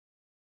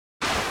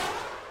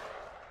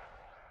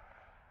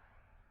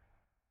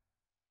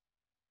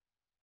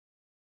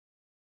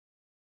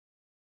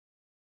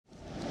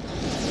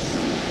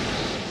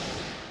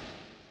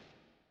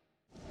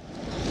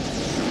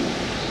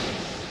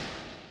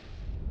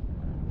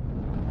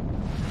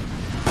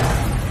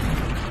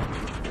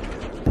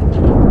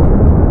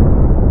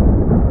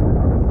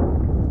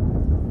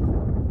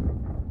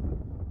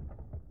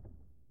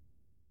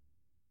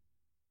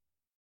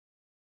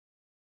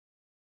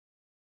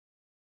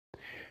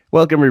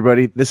Welcome,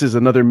 everybody. This is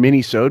another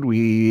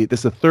Minisode.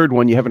 This is the third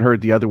one. You haven't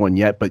heard the other one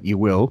yet, but you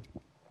will.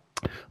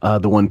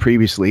 The one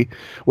previously.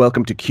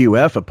 Welcome to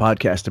QF, a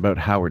podcast about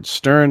Howard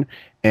Stern.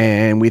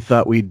 And we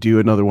thought we'd do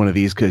another one of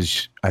these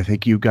because I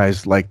think you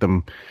guys like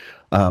them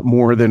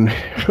more than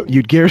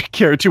you'd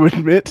care to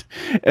admit.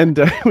 And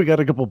we got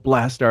a couple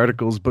blast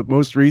articles, but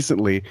most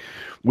recently,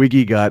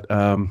 Wiggy got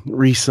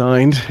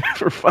re-signed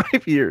for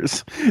 5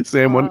 years.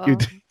 Sam, why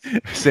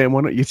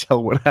don't you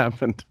tell what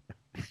happened?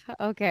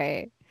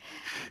 Okay.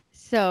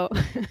 So,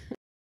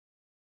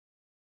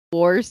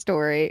 war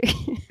story.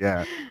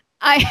 Yeah.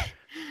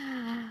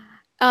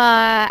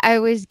 I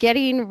was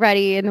getting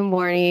ready in the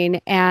morning,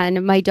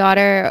 and my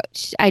daughter,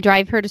 I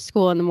drive her to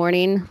school in the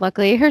morning.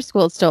 Luckily, her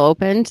school's still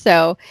open.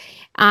 So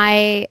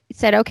I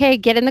said, okay,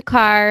 get in the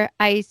car.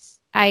 I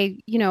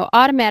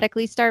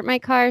automatically start my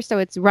car. So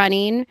it's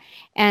running,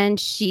 and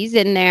she's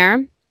in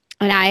there,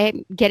 and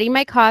I'm getting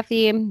my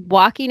coffee and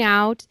walking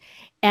out.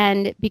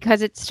 And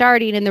because it's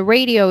starting and the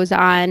radio's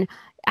on,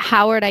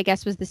 Howard, I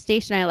guess, was the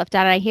station I left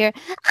on. And I hear,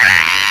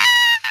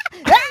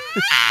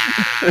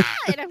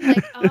 and I'm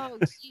like, oh,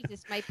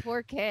 Jesus, my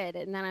poor kid.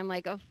 And then I'm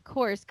like, of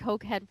course,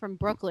 Cokehead from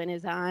Brooklyn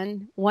is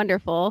on.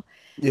 Wonderful.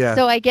 Yeah.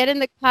 So I get in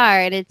the car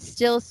and it's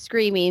still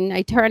screaming.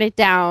 I turn it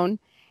down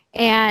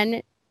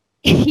and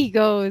he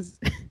goes,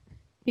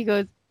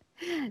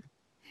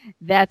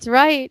 that's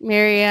right,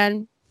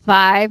 Marianne,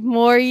 5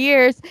 more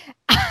years.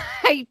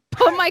 I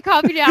put my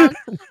coffee down.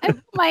 I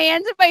put my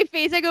hands in my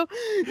face. I go,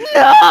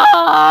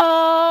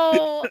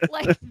 no,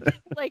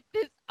 like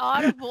this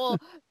audible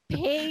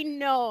pain.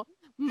 No,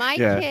 my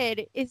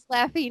kid is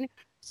laughing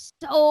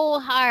so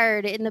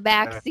hard in the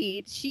back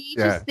seat. She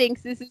just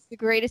thinks this is the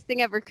greatest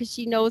thing ever because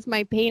she knows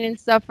my pain and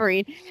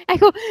suffering. I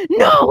go,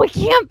 no, it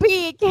can't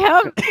be. It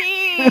can't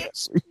be.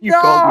 You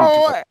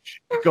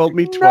called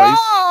me twice.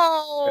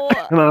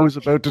 And I was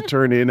about to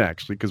turn in,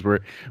 actually, because we're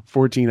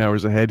 14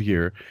 hours ahead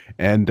here.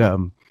 And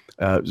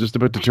just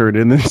about to turn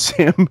in. And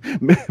Sam,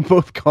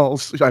 both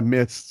calls I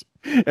missed.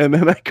 And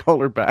then I call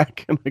her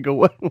back and I go,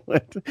 what?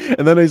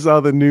 And then I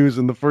saw the news.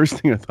 And the first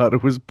thing I thought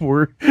it was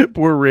poor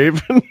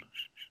Raven.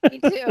 Me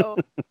too.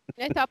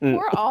 And I thought,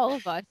 poor all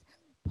of us.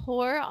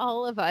 Poor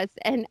all of us.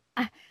 And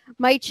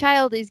my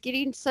child is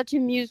getting such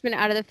amusement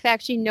out of the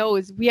fact she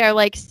knows we are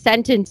like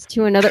sentenced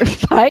to another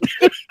 5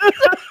 years.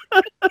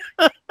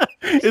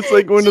 It's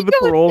like going to the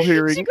parole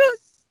hearing. She goes,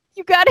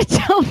 you got to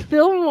tell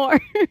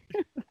Fillmore.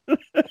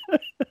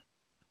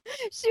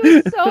 She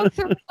was so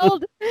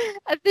thrilled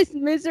at this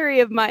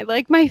misery of mine.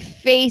 Like my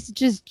face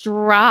just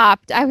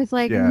dropped. I was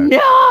like,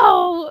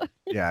 no.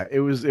 Yeah, it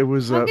was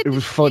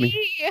funny.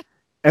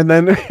 And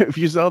then if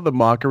you saw the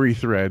mockery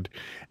thread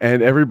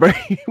and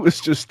everybody was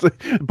just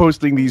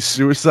posting these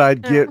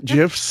suicide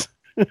GIFs,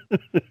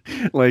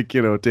 like,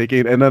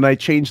 taking, and then I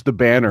changed the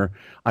banner.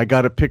 I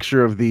got a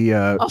picture of the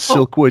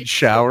Silkwood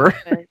shower.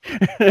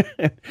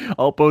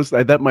 I'll post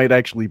that. That might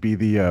actually be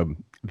the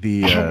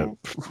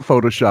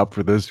Photoshop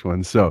for this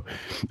one. So,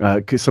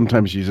 because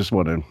sometimes you just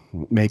want to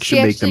make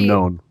them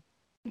known.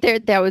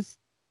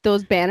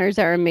 Those banners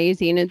are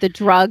amazing, and the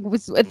drug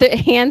was the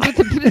hands with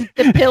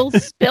the pills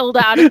spilled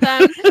out of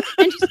them,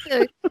 and just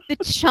the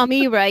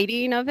chummy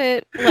writing of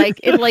it,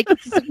 like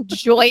some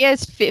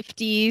joyous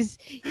 50s,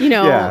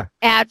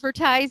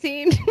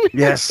 advertising.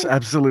 Yes,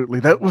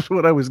 absolutely. That was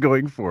what I was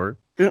going for.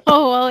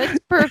 Oh well, it's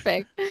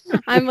perfect.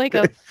 I'm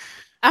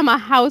a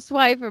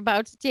housewife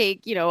about to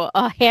take,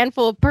 a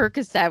handful of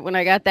Percocet when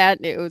I got that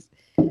news.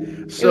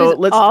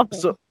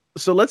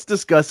 So let's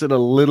discuss it a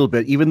little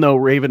bit, even though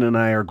Raven and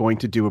I are going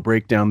to do a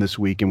breakdown this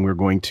week and we're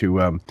going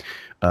to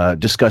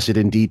discuss it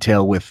in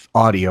detail with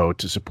audio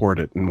to support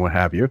it and what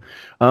have you.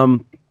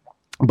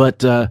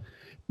 But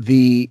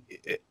in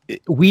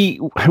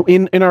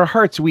our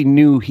hearts, we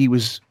knew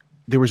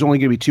there was only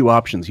going to be 2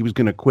 options. He was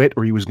going to quit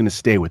or he was going to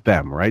stay with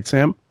them. Right,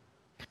 Sam?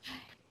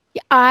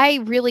 I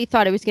really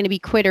thought it was going to be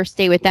quit or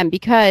stay with them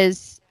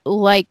because,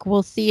 like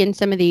we'll see in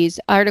some of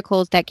these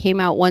articles that came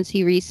out once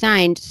he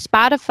re-signed,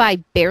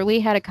 Spotify barely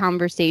had a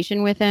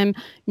conversation with him.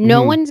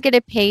 No one's going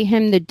to pay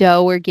him the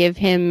dough or give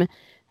him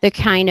the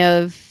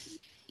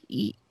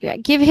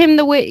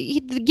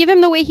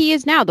way he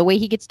is now, the way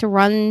he gets to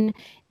run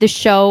the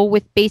show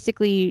with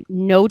basically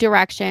no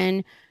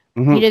direction.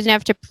 He doesn't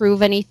have to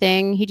prove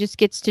anything. He just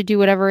gets to do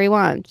whatever he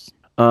wants.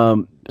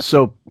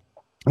 So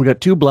we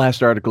got 2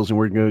 blast articles, and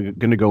we're going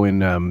to go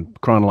in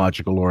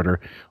chronological order.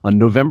 On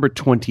November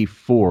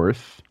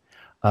 24th,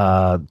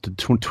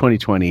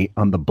 2020,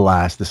 on the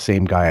blast, the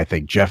same guy, I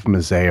think, Jeff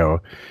Mazzeo,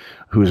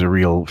 who's a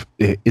real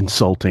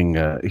insulting.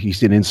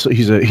 He's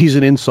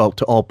an insult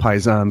to all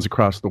paisans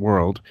across the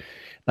world.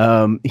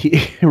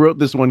 He wrote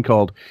this one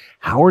called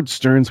 "Howard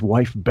Stern's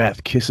Wife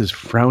Beth Kisses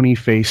Frowny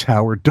Face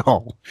Howard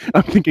Doll."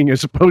 I'm thinking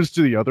as opposed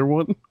to the other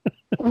one.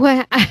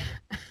 Well,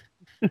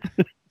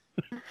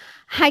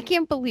 I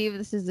can't believe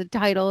this is the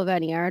title of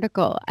any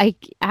article.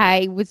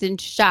 I was in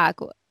shock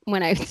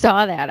when I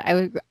saw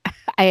that.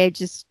 I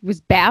just was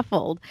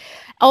baffled.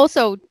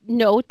 Also,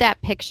 note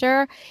that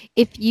picture.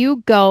 If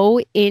you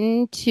go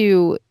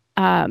into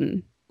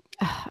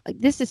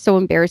this is so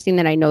embarrassing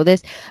that I know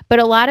this, but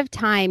a lot of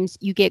times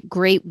you get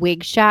great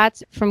wig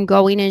shots from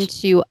going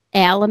into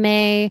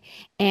Alame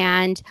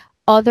and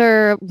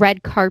other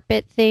red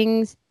carpet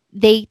things.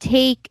 They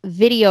take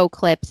video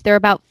clips. They're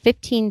about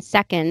 15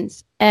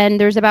 seconds, and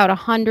there's about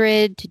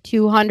 100 to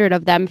 200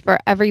 of them for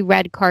every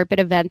red carpet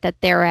event that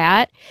they're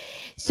at.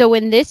 So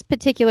in this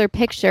particular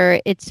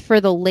picture, it's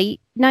for the late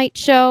night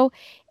show,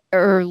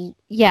 or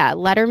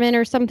Letterman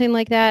or something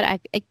like that.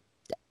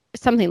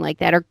 Something like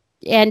that.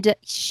 And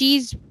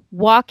she's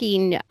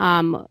walking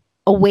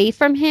away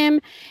from him.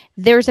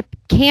 There's a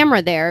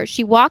camera there.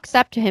 She walks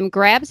up to him,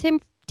 grabs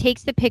him,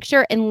 takes the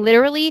picture, and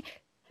literally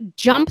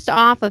jumps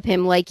off of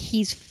him like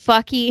he's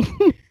fucking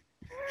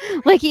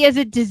like he has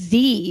a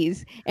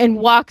disease, and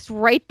walks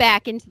right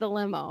back into the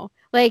limo.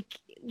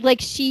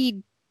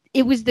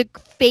 It was the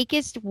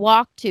fakest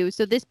walk to.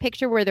 So this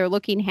picture where they're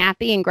looking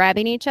happy and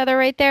grabbing each other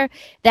right there,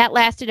 that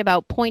lasted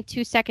about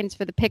 0.2 seconds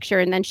for the picture,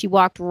 and then she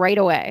walked right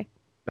away.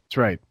 That's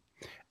right.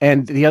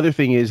 And the other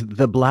thing is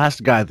the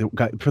blast guy,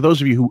 for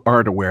those of you who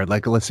aren't aware,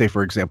 like let's say,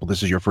 for example,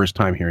 this is your first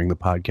time hearing the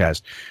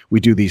podcast.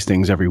 We do these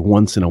things every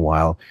once in a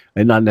while,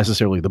 and not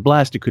necessarily the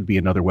blast. It could be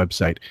another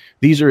website.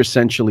 These are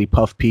essentially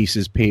puff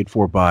pieces paid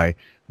for by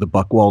the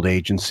Buchwald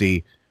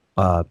agency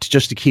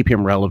just to keep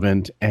him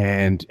relevant.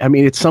 And I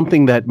mean, it's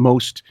something that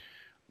most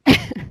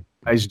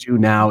guys do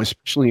now,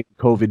 especially in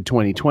COVID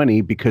 2020,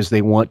 because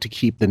they want to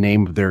keep the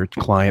name of their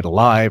client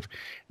alive.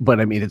 But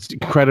I mean, it's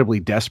incredibly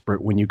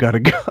desperate when you got a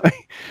guy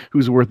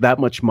who's worth that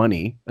much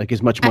money, like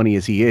as much money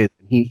as he is.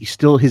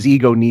 His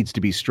ego needs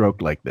to be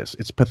stroked like this.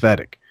 It's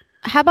pathetic.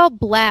 How about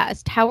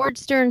Blast? Howard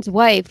Stern's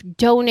wife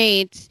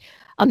donates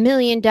 $1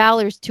 million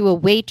to a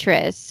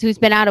waitress who's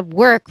been out of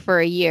work for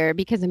a year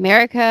because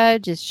America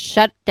just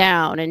shut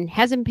down and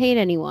hasn't paid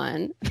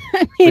anyone.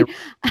 I mean,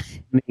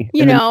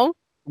 you know.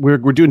 We're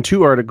doing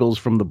two articles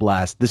from the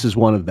blast. This is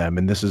one of them,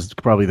 and this is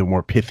probably the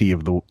more pithy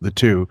of the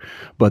two.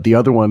 But the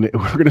other one,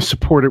 we're going to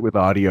support it with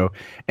audio,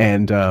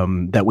 and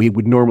that we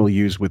would normally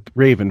use with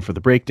Raven for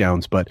the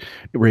breakdowns. But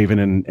Raven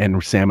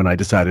and Sam and I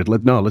decided,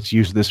 let's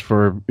use this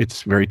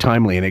it's very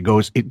timely, and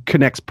it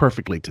connects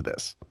perfectly to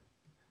this.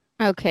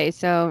 Okay,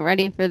 so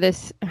ready for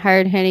this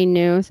hard-hitting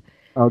news?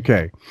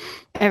 Okay.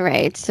 All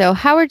right. So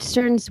Howard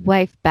Stern's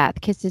wife, Beth,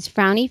 kisses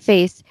frowny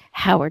face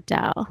Howard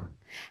doll.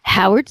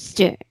 Howard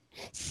Stern,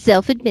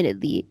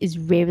 self-admittedly, is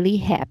rarely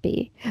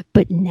happy,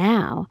 but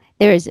now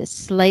there is a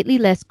slightly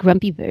less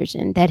grumpy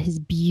version that his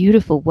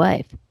beautiful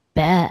wife,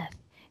 Beth,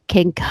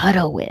 can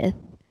cuddle with.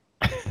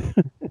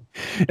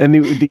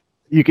 And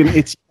you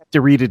can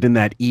to read it in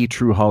that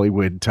True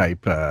Hollywood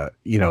type,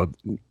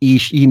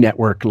 E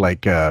network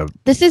like.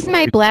 This is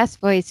my blast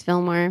voice,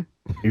 Fillmore.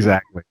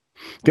 Exactly.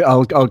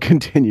 I'll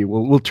continue.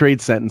 We'll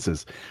trade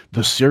sentences.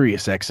 The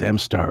Sirius XM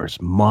star's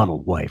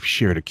model wife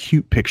shared a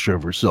cute picture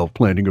of herself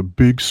planning a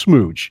big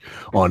smooch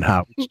on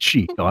Howard's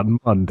cheek on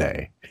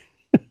Monday.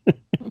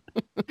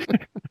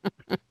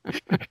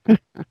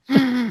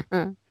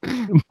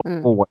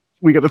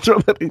 We got to throw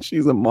that in.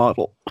 She's a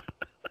model.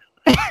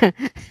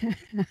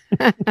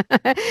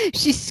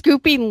 She's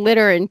scooping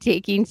litter and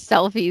taking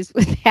selfies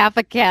with half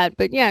a cat,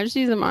 but yeah,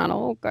 she's a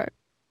model. Okay.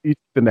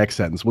 The next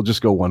sentence. We'll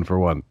just go one for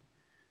one.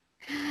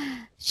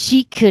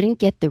 She couldn't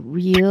get the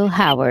real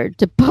Howard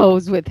to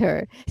pose with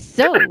her,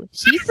 so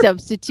she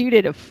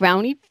substituted a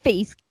frowny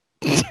face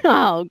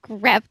doll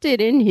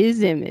crafted in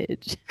his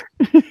image.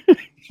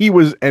 He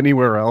was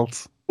anywhere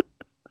else.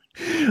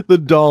 The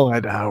doll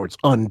had Howard's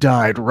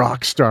undyed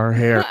rock star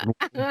hair and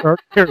dark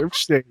hair of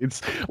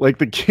shades like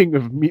the king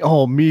of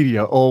all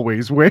media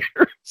always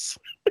wears.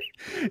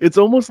 It's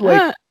almost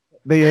like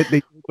they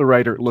told the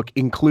writer, look,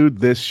 include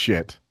this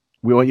shit.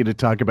 We want you to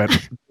talk about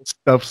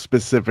stuff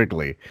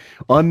specifically.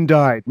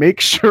 Undyed. Make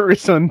sure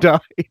it's undyed.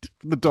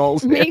 The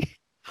doll's hair.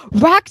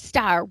 Rock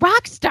star.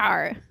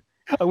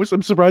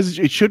 I'm surprised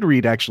it should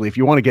read, actually, if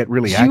you want to get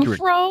really accurate.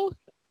 Jufro?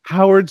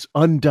 Howard's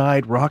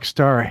undyed rock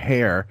star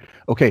hair.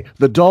 Okay,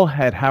 the doll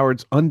had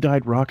Howard's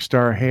undyed rock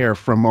star hair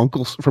from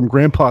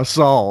Grandpa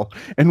Saul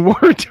and wore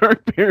a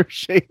dark pair of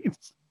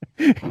shades.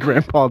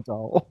 Grandpa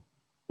doll.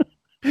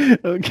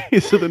 Okay,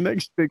 so the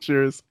next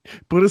picture is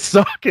put a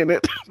sock in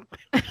it.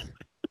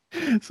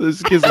 So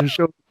this gives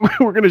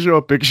we're going to show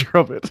a picture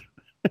of it.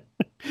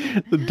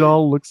 The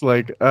doll looks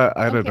like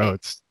I don't know.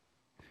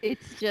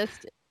 It's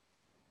just.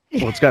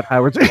 Well, it's got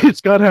Howard's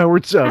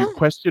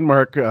question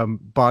mark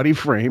body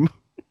frame.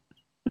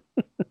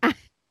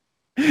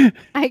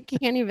 I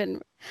can't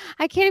even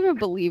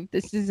believe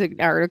this is an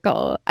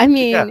article. I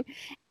mean,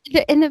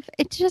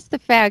 it's just the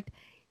fact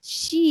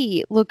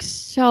she looks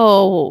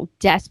so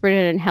desperate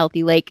and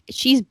unhealthy. Like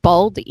she's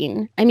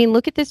balding. I mean,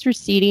 look at this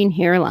receding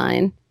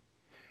hairline.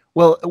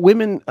 Well,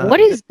 women.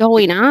 What is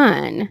going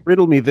on?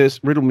 Riddle me this,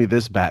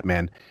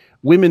 Batman.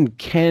 Women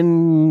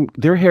can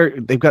their hair.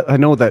 They've got. I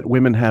know that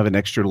women have an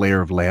extra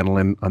layer of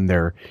lanolin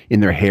in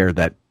their hair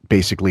that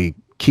basically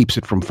keeps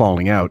it from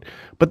falling out.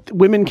 But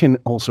women can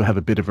also have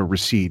a bit of a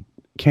recede,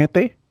 can't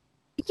they?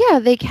 Yeah,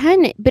 they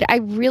can. But I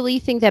really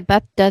think that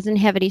Beth doesn't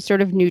have any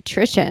sort of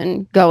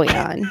nutrition going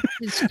on.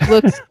 She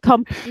looks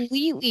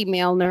completely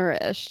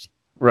malnourished.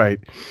 Right.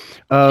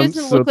 It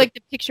doesn't look like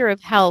the picture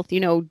of health,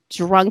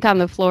 drunk on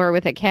the floor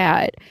with a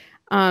cat.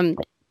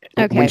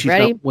 Okay,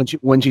 ready?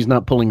 When she's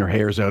not pulling her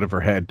hairs out of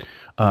her head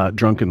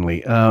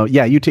drunkenly.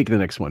 Yeah, you take the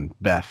next one,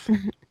 Beth.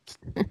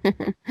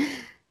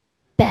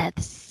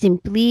 Beth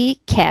simply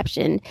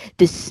captioned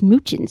the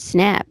smooching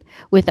snap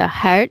with a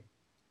heart.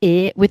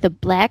 With a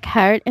black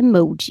heart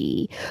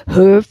emoji.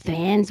 Her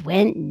fans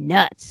went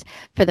nuts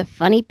for the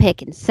funny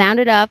pic and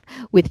sounded off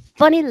with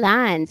funny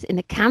lines in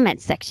the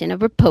comment section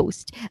of her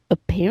post.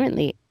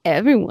 Apparently,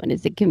 everyone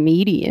is a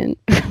comedian.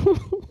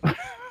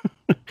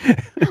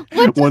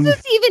 What does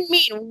this even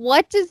mean?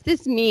 What does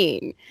this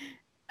mean?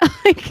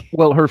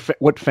 Well,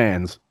 what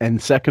fans?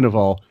 And second of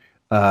all,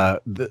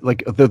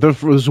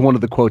 this was one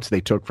of the quotes they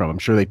took from. I'm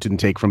sure they didn't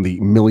take from the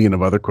million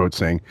of other quotes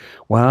saying,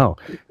 "Wow,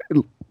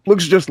 it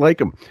looks just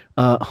like him."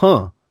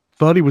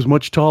 Thought he was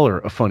much taller,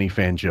 a funny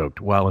fan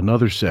joked, while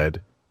another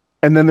said,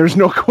 and then there's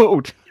no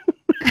quote.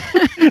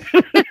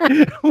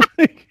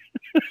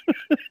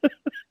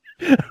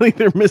 Like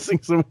they're missing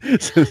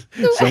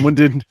someone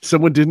didn't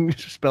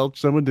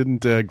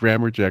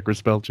grammar check or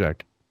spell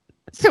check.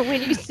 So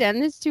when you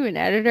send this to an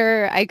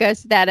editor, I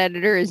guess that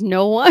editor is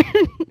no one.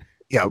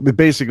 Yeah, but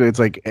basically it's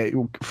like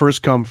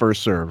first come,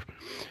 first serve.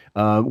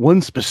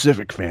 One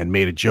specific fan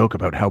made a joke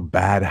about how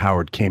bad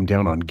Howard came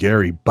down on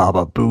Gary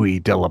Baba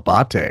Booey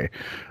Delabate.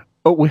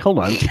 Oh, wait, hold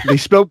on. They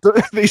spelled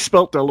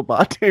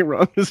Delabate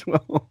wrong as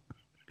well.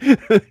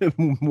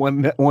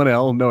 one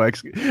L,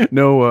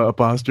 no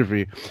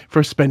apostrophe,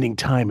 for spending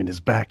time in his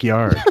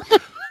backyard.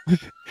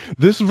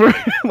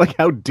 Like,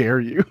 how dare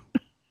you?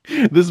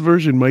 This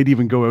version might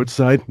even go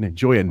outside and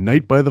enjoy a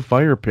night by the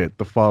fire pit,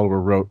 the follower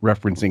wrote,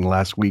 referencing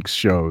last week's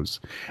shows.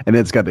 And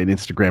it's got an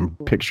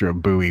Instagram picture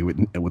of Bowie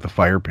with a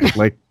fire pit,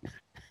 like,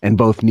 and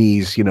both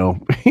knees,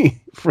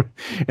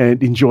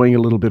 and enjoying a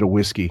little bit of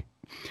whiskey.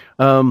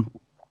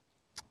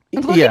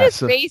 Look at his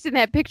face in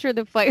that picture of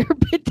the fire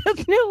pit.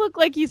 Doesn't it look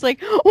like he's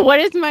like, what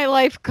has my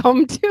life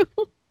come to?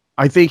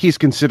 I think he's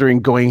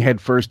considering going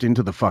head first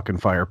into the fucking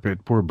fire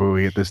pit. Poor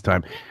Bowie at this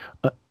time.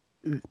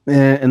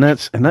 And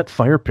that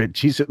fire pit,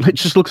 geez, it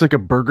just looks like a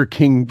Burger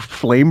King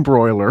flame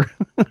broiler.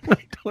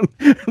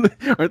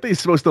 Aren't they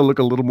supposed to look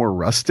a little more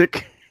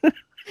rustic?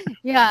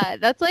 Yeah,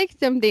 that's like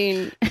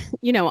something,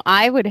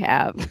 I would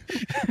have.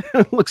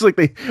 It looks like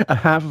they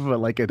half of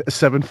a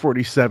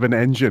 747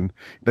 engine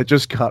that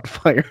just caught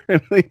fire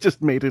and they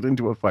just made it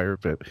into a fire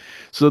pit.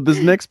 So this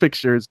next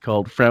picture is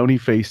called Frowny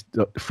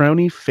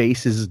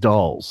Faces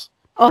Dolls.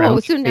 Oh,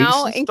 Frowny so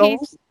now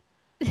Faces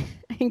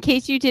in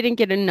case you didn't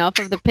get enough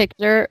of the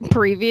picture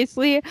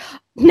previously,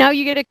 now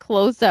you get a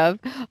close-up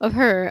of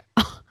her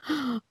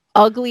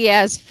ugly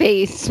ass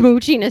face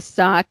smooching a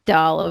sock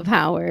doll of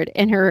Howard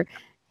and her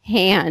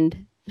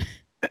hand.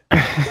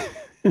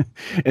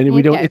 And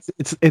we don't.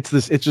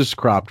 It's just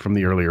cropped from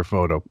the earlier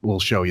photo. We'll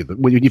show you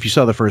if you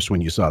saw the first one,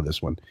 you saw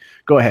this one.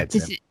 Go ahead.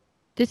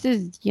 This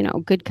is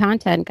good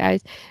content,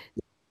 guys.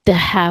 The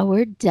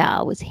Howard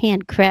doll was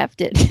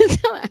handcrafted.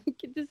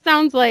 This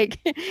sounds like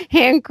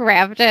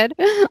handcrafted,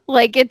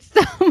 like it's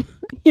some,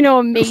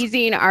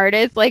 amazing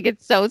artist, like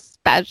it's so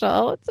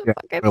special. It's a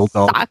fucking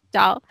sock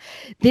doll.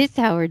 This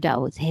Howard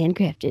doll was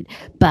handcrafted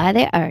by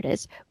the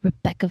artist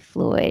Rebecca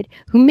Floyd,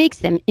 who makes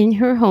them in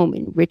her home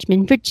in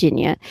Richmond,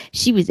 Virginia.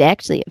 She was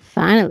actually a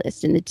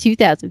finalist in the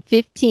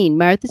 2015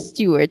 Martha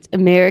Stewart's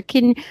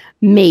American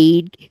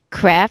Made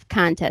Craft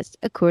Contest,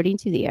 according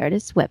to the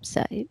artist's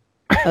website.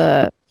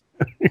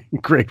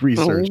 Great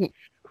research.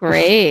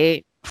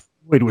 Great.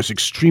 Floyd was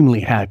extremely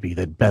happy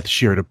that Beth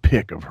shared a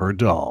pic of her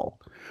doll.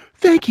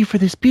 Thank you for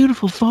this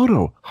beautiful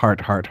photo.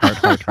 Heart, heart, heart,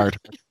 heart, heart,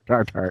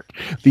 heart, heart.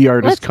 The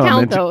artist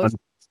commented on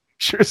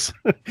pictures.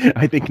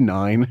 I think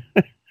 9.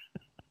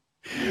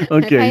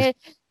 Okay.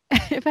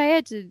 If I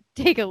had to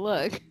take a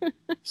look.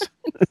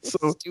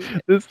 So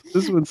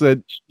this one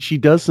said she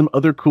does some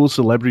other cool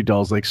celebrity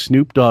dolls like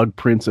Snoop Dogg,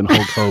 Prince, and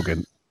Hulk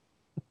Hogan.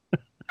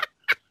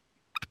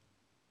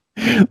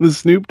 The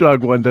Snoop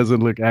Dogg one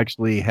doesn't look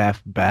actually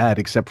half bad,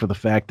 except for the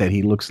fact that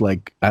he looks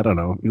like, I don't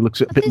know, he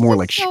looks a bit more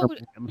like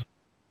Sherman.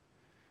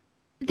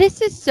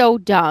 This is so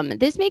dumb.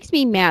 This makes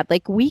me mad.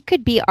 Like, we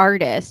could be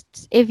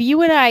artists. If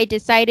you and I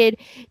decided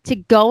to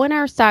go in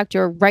our sock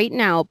drawer right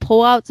now,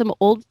 pull out some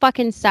old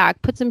fucking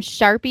sock, put some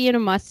Sharpie in a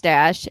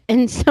mustache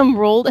and some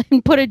rolled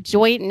and put a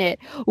joint in it,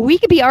 we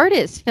could be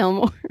artists,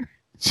 Fillmore.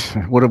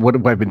 What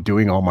have I been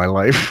doing all my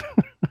life?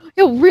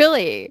 No,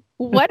 really?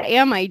 What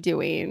am I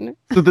doing?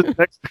 So the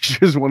next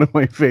picture is one of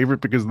my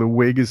favorite because the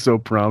wig is so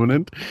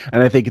prominent,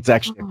 and I think it's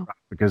actually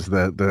because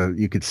the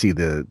you could see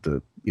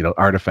the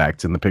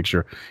artifacts in the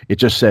picture. It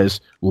just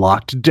says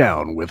 "locked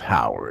down with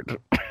Howard."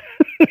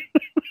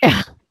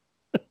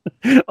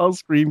 I'll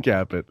screen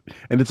cap it,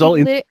 and it's all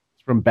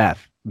from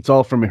Beth. It's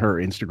all from her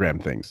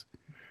Instagram things.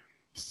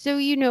 So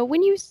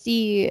when you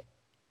see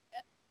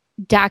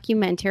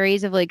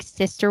documentaries of like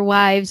sister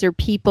wives or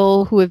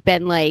people who have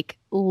been like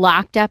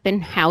locked up in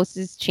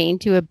houses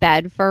chained to a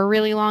bed for a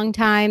really long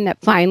time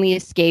that finally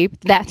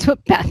escaped, that's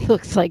what Beth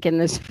looks like in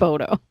this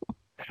photo.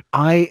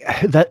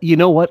 You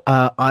know what,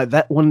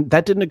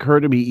 that didn't occur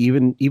to me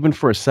even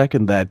for a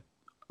second, that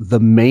the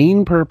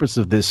main purpose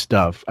of this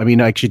stuff, I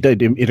mean, actually,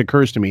 it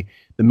occurs to me,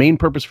 the main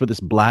purpose for this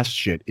blast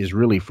shit is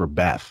really for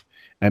Beth.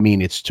 I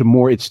mean, it's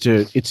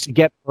to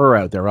get her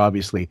out there,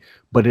 obviously,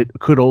 but it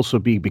could also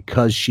be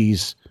because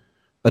she's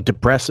a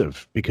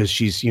depressive, because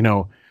she's,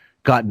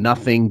 got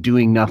nothing,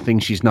 doing nothing.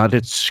 She's not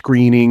at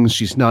screenings.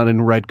 She's not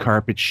in red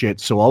carpet shit.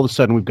 So all of a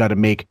sudden we've got to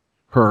make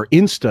her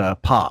Insta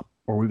pop,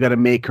 or we've got to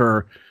make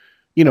her,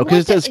 because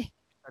it says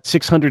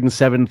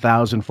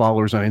 607,000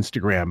 followers on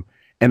Instagram.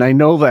 And I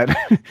know that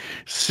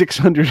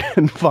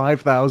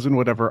 605,000,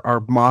 whatever,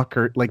 are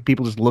mocker, like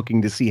people just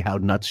looking to see how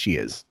nuts she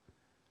is.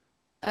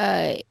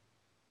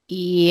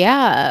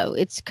 Yeah,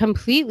 it's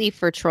completely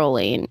for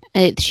trolling.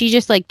 She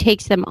just like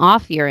takes them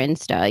off your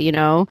Insta,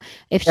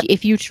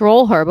 if you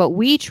troll her, but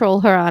we troll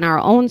her on our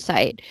own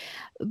site.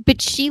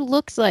 But she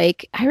looks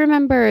like, I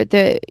remember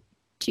do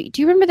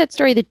you remember that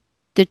story, the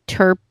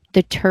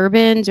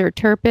Turbans or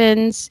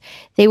Turpins?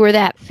 They were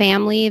that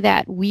family,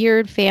 that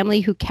weird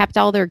family who kept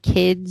all their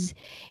kids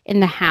in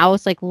the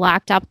house, like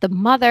locked up. The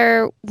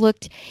mother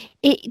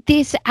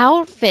this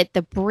outfit,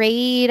 the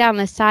braid on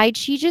the side,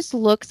 she just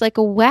looks like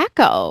a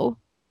wacko.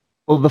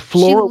 Well, the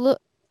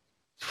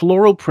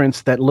floral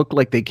prints that look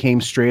like they came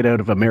straight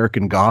out of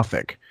American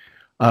Gothic.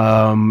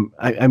 I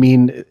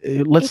mean,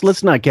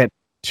 let's not get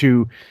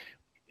too,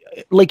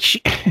 like,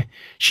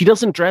 she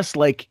doesn't dress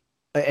like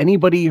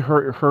anybody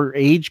her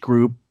age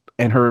group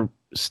and her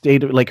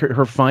state of, like,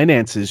 her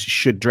finances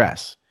should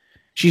dress.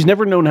 She's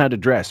never known how to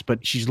dress,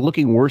 but she's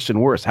looking worse and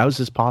worse. How is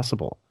this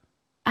possible?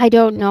 I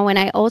don't know. And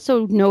I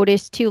also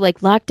noticed too, like,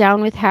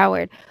 Lockdown with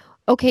Howard.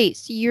 Okay,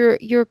 so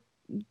you're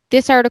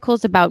this article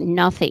is about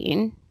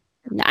nothing.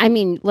 I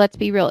mean, let's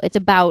be real. It's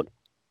about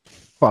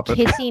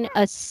kissing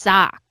a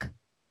sock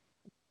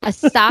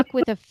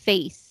with a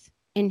face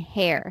and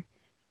hair.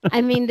 I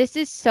mean, this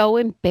is so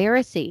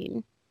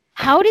embarrassing.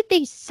 How did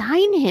they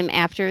sign him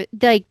after?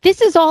 Like,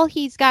 this is all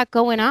he's got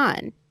going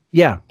on.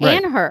 Yeah,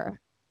 right. And her.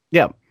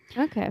 Yeah.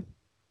 Okay.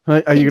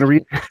 Are you going to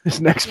read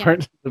this next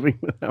part? Living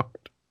with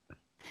Howard.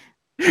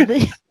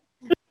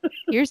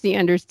 Here's the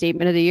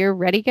understatement of the year.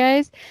 Ready,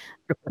 guys?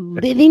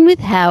 Living with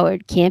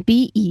Howard can't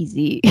be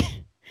easy,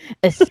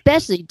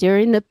 especially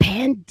during the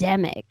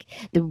pandemic.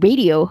 The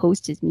radio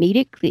host has made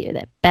it clear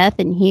that Beth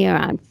and he are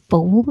on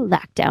full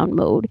lockdown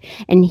mode,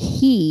 and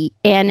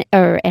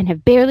and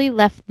have barely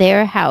left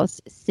their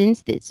house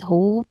since this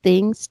whole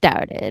thing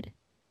started.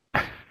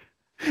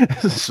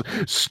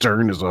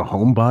 Stern is a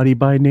homebody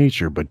by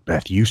nature, but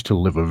Beth used to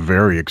live a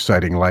very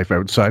exciting life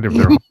outside of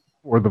their home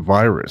before the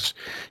virus.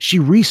 She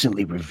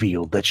recently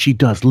revealed that she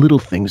does little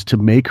things to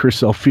make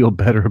herself feel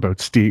better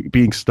about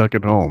being stuck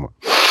at home.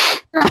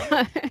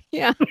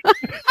 Yeah.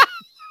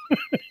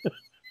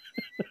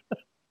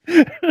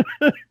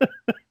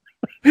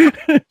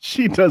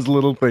 She does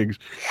little things.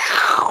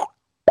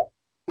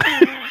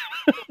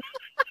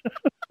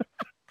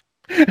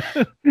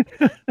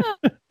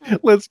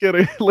 Let's get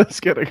a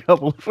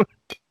couple of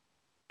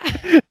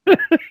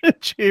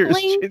cheers.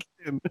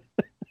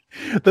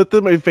 That's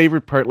my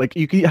favorite part. Like,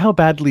 how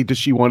badly does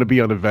she want to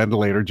be on a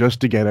ventilator just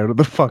to get out of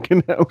the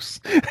fucking house,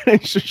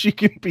 and so she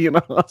can be in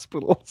a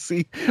hospital,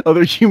 see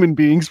other human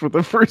beings for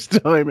the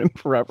first time in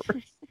forever?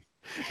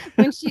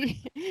 When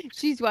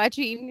she's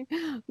watching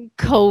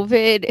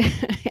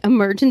COVID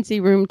emergency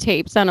room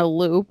tapes on a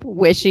loop,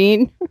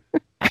 wishing.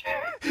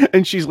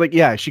 And she's like,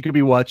 yeah, she could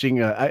be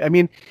watching. I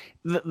mean,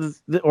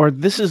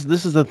 this is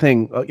the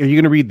thing. Are you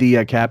going to read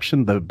the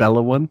caption, the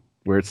Bella one,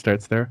 where it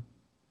starts there?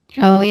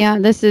 Oh, yeah.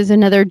 This is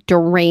another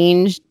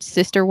deranged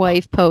sister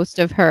wife post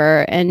of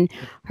her and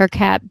her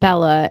cat,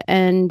 Bella.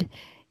 And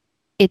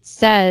it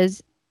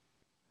says,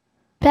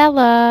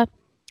 Bella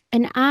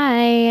and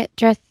I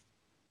dress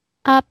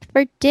up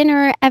for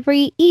dinner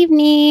every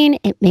evening.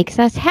 It makes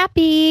us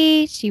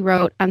happy, she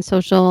wrote on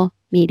social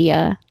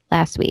media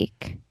last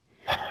week.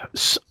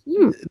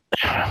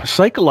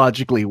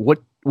 Psychologically, what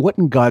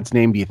in God's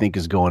name do you think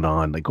is going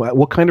on? Like,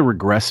 what kind of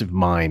regressive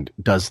mind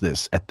does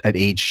this at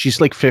age? She's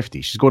like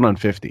 50. She's going on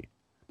 50.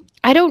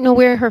 I don't know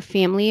where her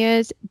family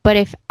is, but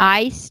if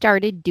I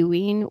started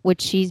doing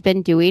what she's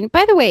been doing,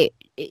 by the way,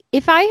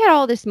 if I had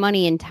all this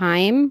money and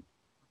time,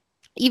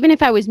 even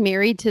if I was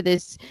married to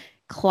this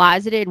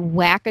closeted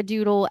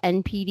wackadoodle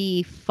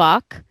NPD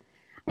fuck,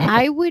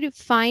 I would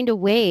find a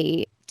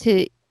way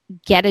to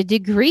get a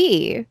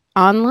degree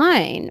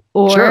online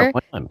or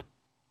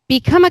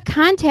become a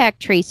contact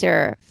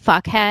tracer,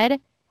 fuckhead.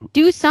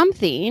 Do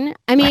something.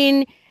 I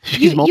mean,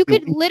 you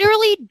could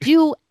literally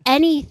do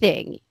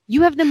anything.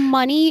 You have the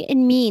money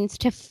and means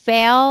to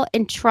fail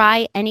and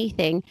try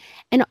anything.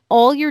 And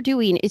all you're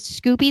doing is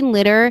scooping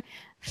litter,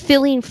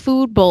 filling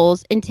food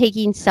bowls, and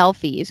taking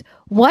selfies.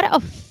 What a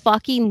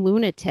fucking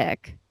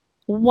lunatic.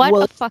 What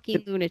a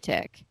fucking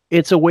lunatic.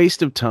 It's a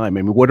waste of time.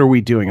 I mean, what are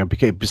we doing?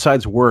 Okay,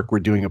 besides work, we're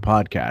doing a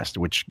podcast,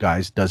 which,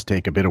 guys, does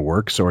take a bit of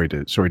work. Sorry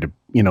to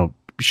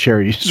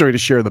share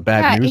the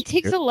bad news. It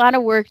takes a lot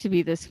of work to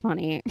be this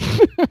funny.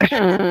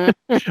 We're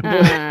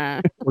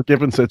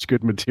given such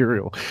good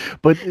material.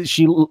 But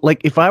she,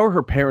 like, if I were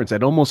her parents,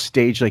 I'd almost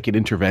stage like an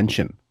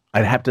intervention.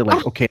 I'd have to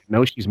okay, I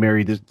know she's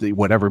married,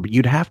 whatever, but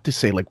you'd have to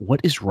say, like, what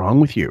is wrong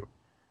with you?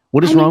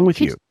 What is wrong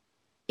with you?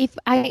 If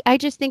I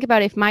just think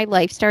about if my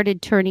life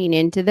started turning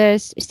into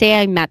this, say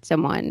I met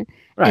someone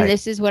and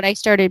this is what I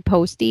started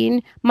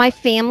posting, my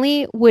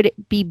family would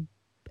be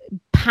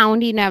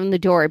pounding on the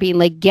door, being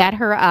like, get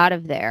her out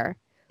of there.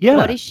 Yeah.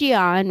 What is she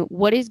on?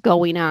 What is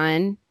going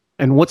on?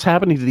 And what's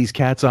happening to these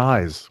cats'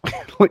 eyes?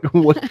 Like,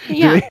 what?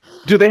 Yeah.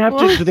 Do they have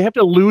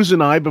to lose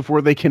an eye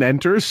before they can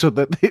enter so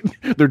that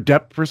their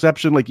depth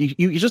perception? Like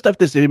you just have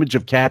this image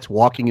of cats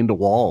walking into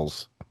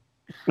walls.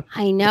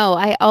 I know.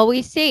 I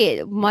always say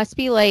it must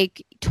be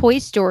like Toy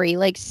Story,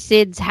 like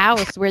Sid's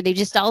house, where they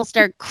just all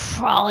start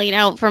crawling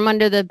out from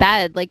under the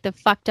bed, like the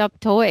fucked up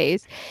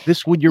toys.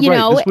 This would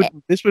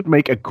this would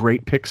make a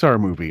great Pixar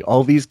movie.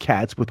 All these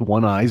cats with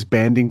one eyes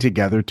banding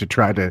together to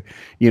try to,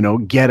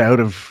 get out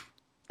of,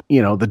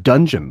 the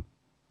dungeon.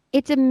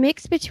 It's a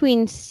mix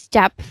between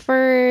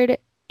Stepford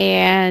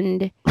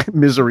and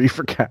Misery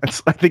for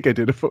Cats. I think I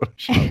did a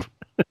Photoshop.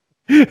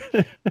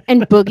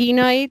 And Boogie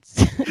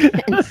Nights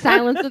and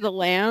Silence of the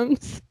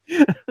Lambs.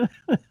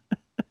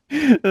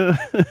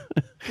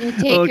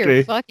 Take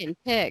your fucking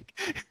pick.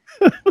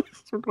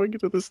 We're going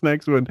into this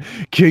next one.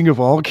 King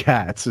of all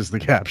cats is the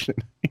caption.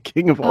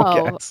 King of all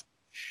cats.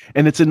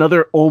 And it's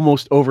another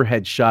almost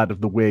overhead shot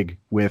of the wig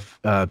with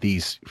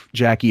these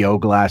Jackie O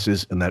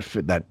glasses and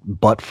that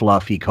butt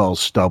fluff he calls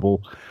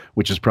stubble,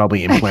 which is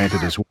probably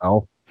implanted as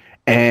well.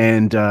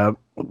 And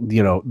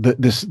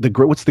what's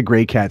the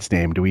gray cat's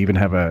name? Do we even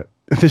have a?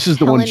 This is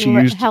the one she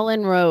used.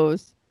 Helen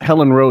Rose.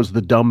 Helen Rose,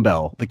 the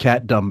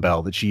cat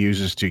dumbbell that she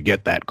uses to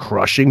get that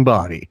crushing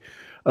body.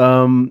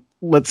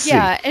 Let's see.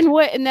 Yeah,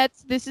 and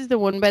this is the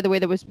one, by the way,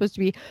 that was supposed to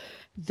be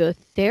the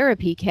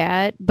therapy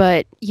cat,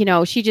 but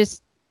she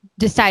just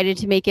decided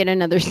to make it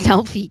another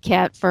selfie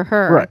cat for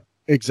her. Right.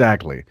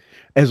 Exactly.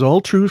 As all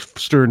true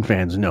Stern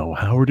fans know,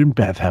 Howard and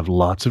Beth have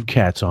lots of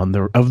cats of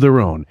their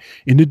own,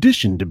 in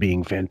addition to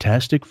being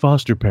fantastic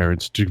foster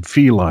parents to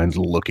felines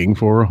looking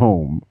for a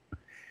home.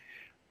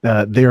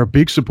 They are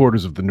big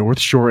supporters of the North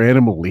Shore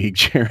Animal League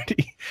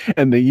charity,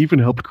 and they even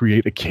helped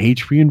create a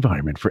cage-free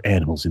environment for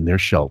animals in their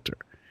shelter.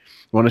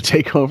 Want to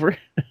take over?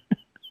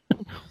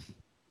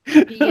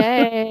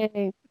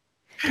 Yay!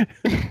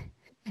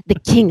 The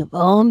king of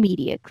all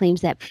media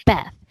claims that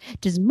Beth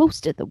does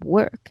most of the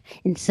work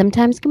and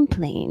sometimes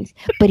complains,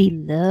 but he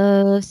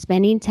loves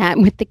spending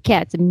time with the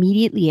cats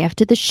immediately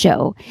after the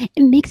show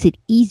and makes it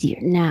easier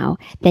now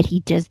that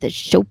he does the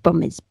show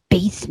from his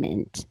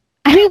basement.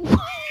 I mean,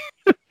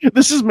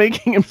 this is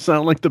making him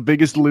sound like the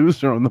biggest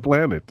loser on the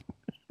planet.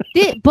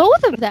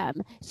 Both of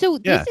them. So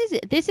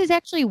this is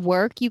actually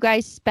work. You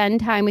guys spend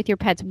time with your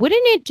pets.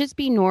 Wouldn't it just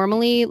be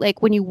normally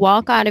like when you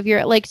walk out of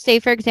your, like, say,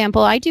 for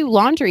example, I do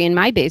laundry in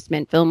my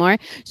basement, Fillmore.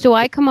 So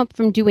I come up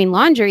from doing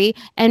laundry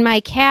and my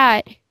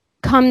cat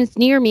comes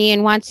near me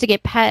and wants to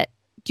get pet.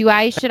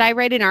 Should I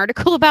write an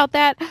article about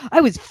that?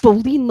 I was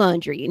folding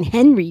laundry and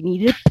Henry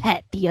needed a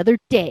pet the other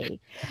day.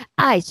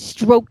 I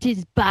stroked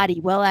his body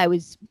while I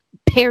was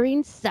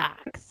pairing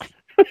socks.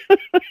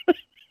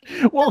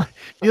 Well,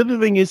 the other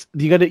thing is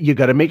you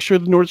gotta make sure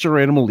the North Shore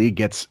Animal League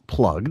gets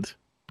plugged.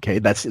 Okay,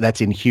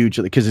 that's in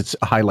huge because it's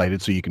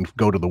highlighted so you can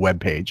go to the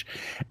webpage.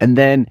 And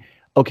then,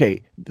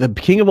 okay, the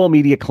king of all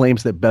media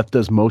claims that Beth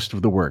does most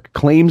of the work.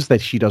 Claims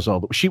that she does all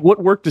the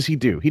what work does he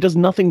do? He does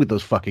nothing with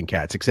those fucking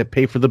cats except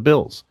pay for the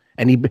bills.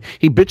 And he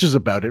bitches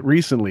about it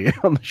recently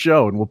on the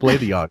show, and we'll play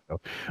the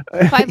audio.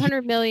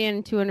 $500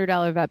 million,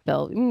 $200 vet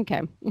bill.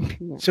 Okay.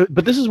 So,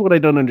 but this is what I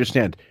don't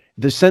understand.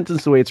 The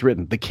sentence, the way it's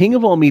written, the king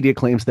of all media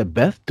claims that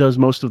Beth does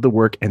most of the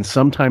work and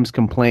sometimes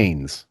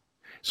complains.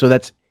 So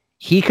that's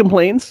he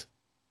complains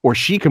or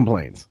she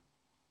complains.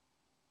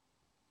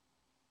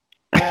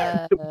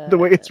 The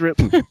way it's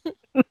written.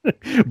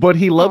 But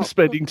he loves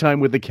spending time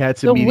with the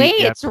cats. The way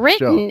it's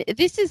written,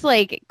 this is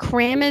like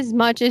cram as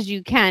much as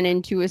you can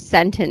into a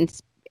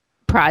sentence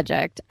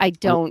project. I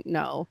don't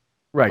know.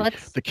 Right.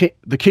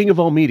 The king of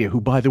all media,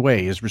 who, by the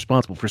way, is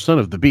responsible for Son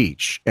of the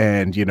Beach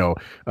and,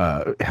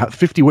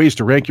 50 Ways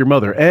to Rank Your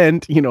Mother.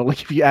 And,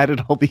 like if you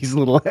added all these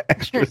little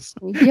extras,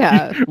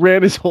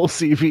 ran his whole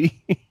CV.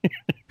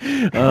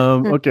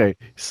 Okay.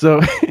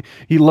 So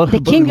he loves the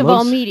king of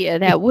all media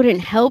that wouldn't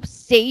help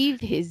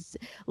save his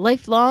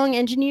lifelong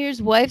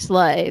engineer's wife's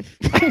life.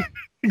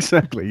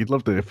 Exactly. You'd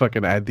love to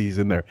fucking add these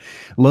in there.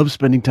 Love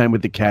spending time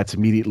with the cats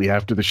immediately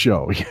after the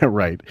show. Yeah,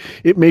 right.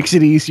 It makes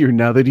it easier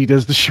now that he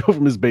does the show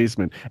from his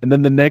basement. And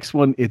then the next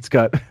one, it's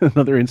got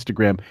another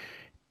Instagram.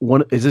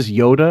 One is this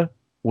Yoda?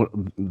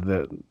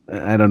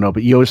 I don't know,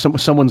 but Yoda.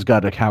 Someone's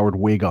got a Howard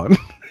wig on.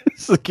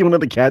 It's like one of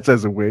the cats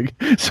has a wig,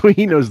 so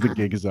he knows the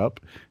gig is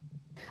up.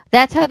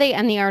 That's how they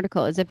end the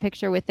article, is a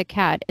picture with the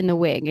cat in the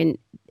wig. And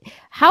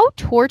how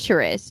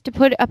torturous to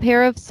put a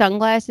pair of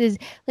sunglasses.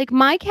 Like,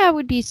 my cat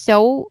would be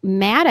so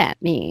mad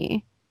at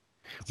me.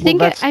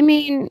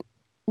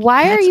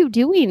 Why are you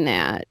doing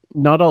that?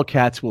 not all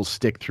cats will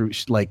stick through,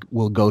 like,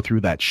 will go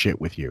through that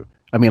shit with you.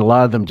 I mean, a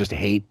lot of them just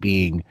hate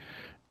being,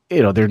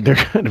 they're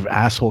kind of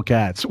asshole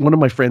cats. One of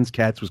my friend's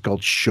cats was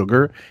called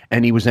Sugar,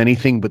 and he was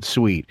anything but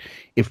sweet.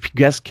 If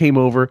guests came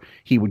over,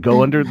 he would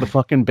go under the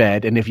fucking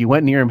bed, and if you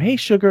went near him, hey,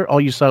 Sugar, all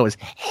you saw was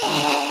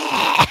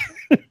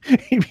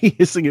he'd be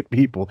hissing at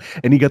people,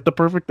 and he got the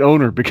perfect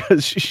owner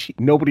because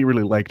nobody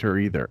really liked her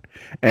either.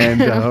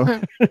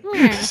 And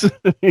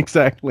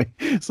exactly.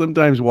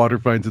 Sometimes water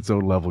finds its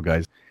own level,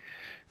 guys.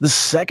 The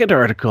second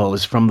article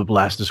is from the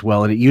Blast as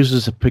well, and it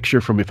uses a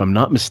picture from, if I'm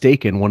not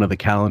mistaken, one of the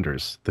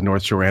calendars, the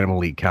North Shore Animal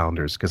League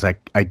calendars, because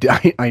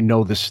I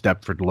know this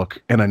Stepford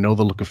look, and I know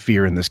the look of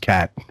fear in this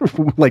cat,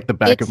 like the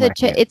back of my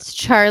hand. It's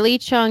Charlie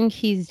Chung.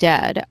 He's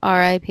dead.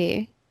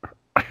 R.I.P.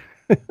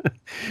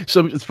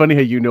 So it's funny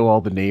how you know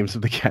all the names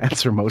of the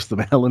cats, or most of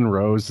them. Helen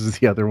Rose is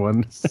the other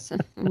one.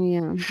 Yeah.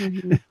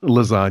 Mm-hmm.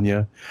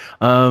 Lasagna.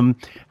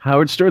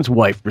 Howard Stern's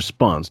wife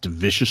responds to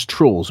vicious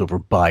trolls over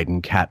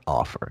Biden cat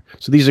offer.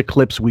 So these are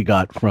clips we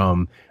got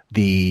from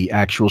the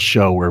actual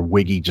show where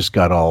Wiggy just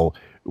got all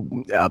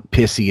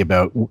pissy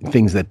about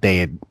things that they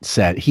had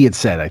said. He had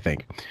said, I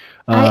think.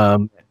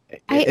 And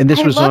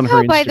this was on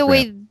her Instagram. By the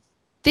way,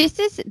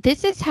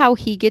 this is how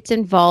he gets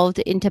involved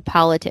into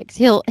politics.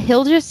 He'll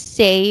just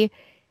say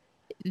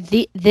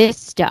this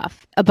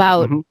stuff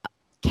about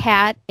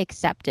cat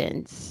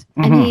acceptance.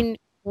 I mean,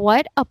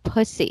 what a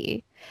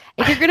pussy.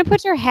 If you're going to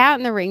put your hat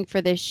in the ring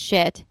for this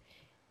shit,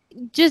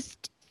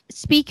 just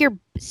speak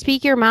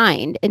your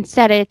mind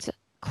instead it's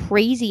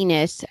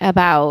craziness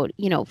about,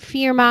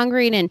 fear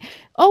mongering and,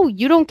 oh,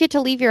 you don't get to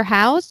leave your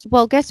house.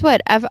 Well, guess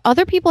what?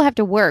 Other people have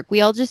to work.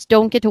 We all just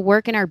don't get to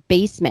work in our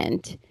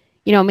basement.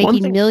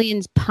 Making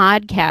millions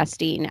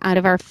podcasting out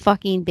of our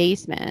fucking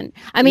basement.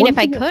 I mean, if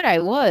I could, I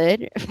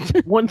would.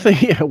 One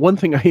thing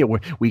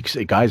we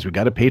say, guys, we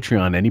got a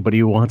Patreon. Anybody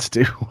who wants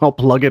to, I'll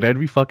plug it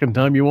every fucking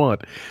time you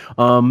want.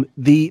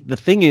 The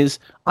thing is,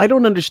 I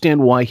don't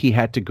understand why he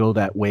had to go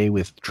that way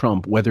with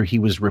Trump, whether he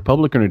was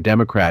Republican or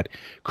Democrat.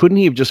 Couldn't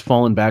he have just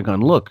fallen back on,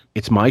 look,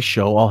 it's my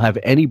show. I'll have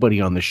anybody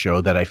on the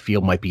show that I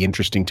feel might be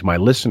interesting to my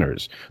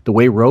listeners. The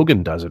way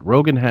Rogan does it.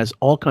 Rogan has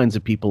all kinds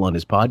of people on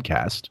his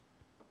podcast.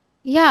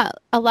 Yeah,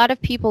 a lot of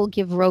people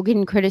give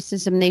Rogan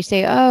criticism. They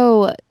say,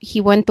 oh,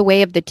 he went the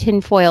way of the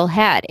tinfoil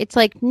hat. It's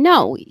like,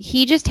 no,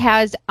 he just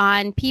has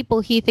on people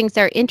he thinks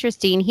are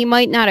interesting. He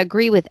might not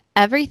agree with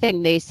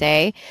everything they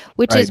say,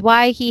 which is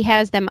why he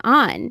has them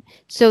on.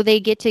 So they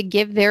get to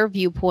give their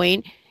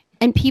viewpoint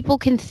and people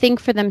can think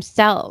for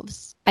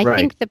themselves. I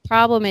think the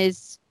problem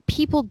is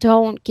people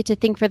don't get to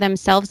think for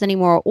themselves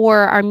anymore, or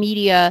our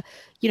media,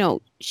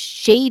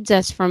 shades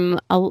us from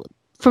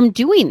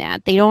doing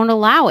that. They don't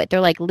allow it. They're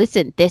like,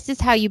 listen, this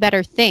is how you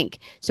better think.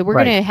 So we're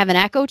going to have an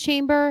echo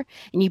chamber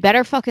and you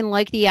better fucking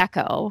like the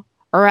echo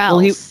or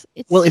else.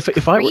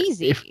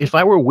 If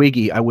I were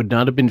Wiggy, I would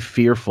not have been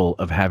fearful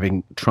of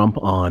having Trump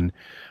on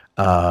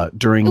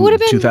during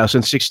the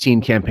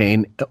 2016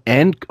 campaign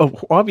and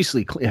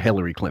obviously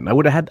Hillary Clinton. I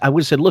would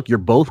have said, look, you're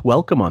both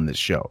welcome on this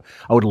show.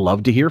 I would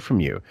love to hear from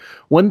you.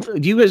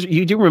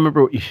 You do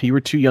remember you were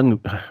too young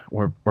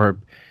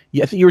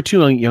I think you were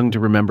too young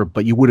to remember,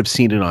 but you would have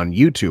seen it on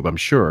YouTube, I'm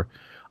sure.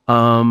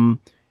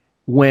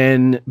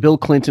 When Bill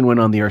Clinton went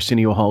on the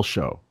Arsenio Hall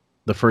show,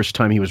 the first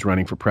time he was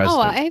running for president.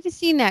 Oh, I have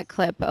seen that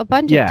clip a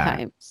bunch of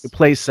times. He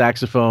plays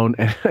saxophone,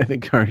 and I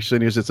think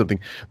Arsenio said something.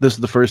 This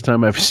is the first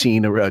time I've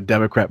seen a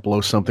Democrat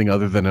blow something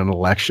other than an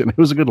election. It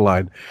was a good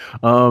line.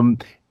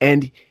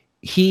 And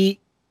he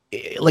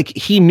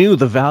knew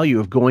the value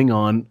of going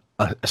on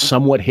a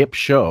somewhat hip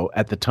show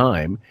at the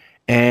time.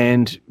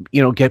 And,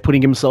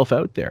 putting himself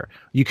out there.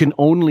 You can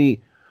only,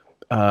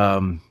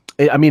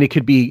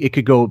 it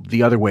could go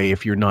the other way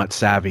if you're not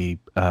savvy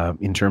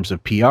in terms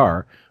of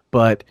PR.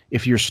 But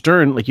if you're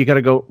Stern, you got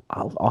to go,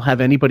 I'll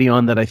have anybody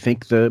on that I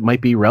think that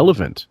might be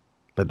relevant.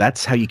 But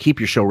that's how you keep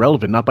your show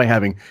relevant, not by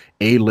having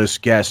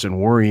A-list guests and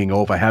worrying,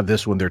 if I have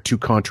this one, they're too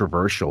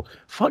controversial.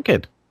 Fuck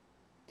it.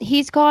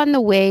 He's gone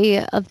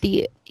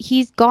the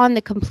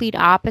complete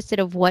opposite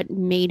of what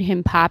made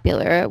him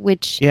popular,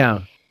 which...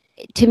 Yeah.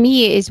 To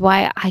me is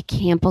why I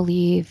can't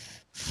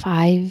believe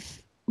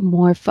 5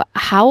 more.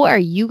 How are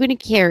you going to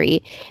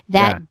carry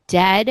that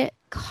dead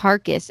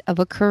carcass of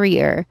a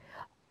career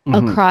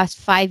across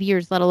 5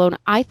 years, let alone,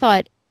 I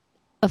thought,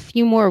 a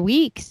few more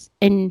weeks?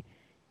 And,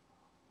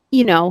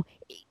 it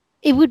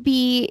would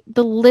be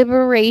the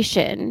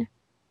liberation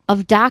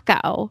of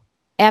Dachau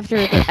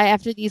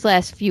after these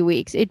last few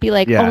weeks. It'd be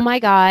like, oh my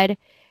God,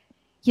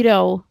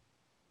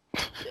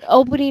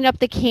 opening up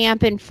the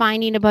camp and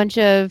finding a bunch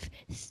of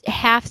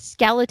half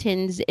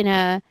skeletons in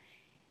a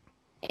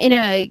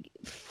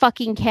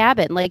fucking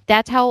cabin. Like,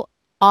 that's how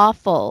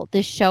awful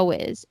this show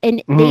is.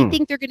 And they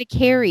think they're going to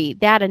carry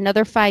that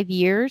another 5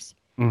 years.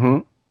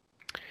 Mm-hmm.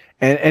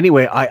 And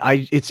anyway,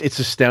 it's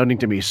astounding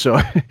to me. So,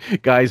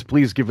 guys,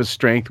 please give us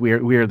strength. We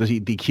are the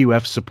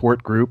QF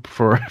support group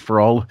for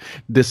all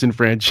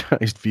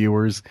disenfranchised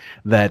viewers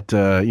that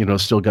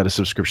still got a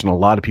subscription. A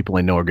lot of people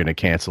I know are going to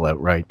cancel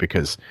outright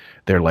because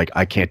they're like,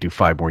 I can't do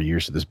 5 more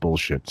years of this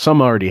bullshit.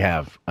 Some already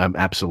have,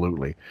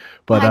 absolutely.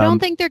 But I don't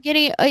think they're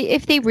getting.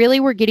 If they really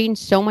were getting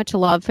so much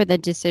love for the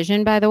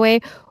decision, by the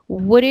way,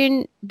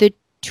 wouldn't the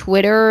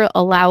Twitter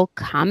allow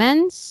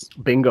comments?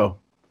 Bingo.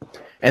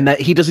 And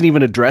that he doesn't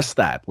even address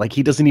that. Like,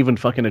 he doesn't even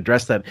fucking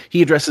address that.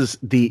 He addresses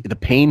the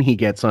pain he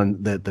gets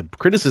on the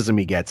criticism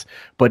he gets,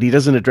 but he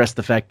doesn't address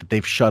the fact that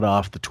they've shut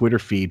off the Twitter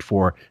feed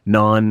for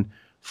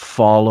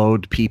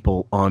non-followed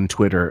people on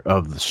Twitter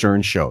of the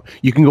Stern Show.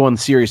 You can go on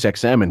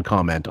SiriusXM and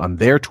comment on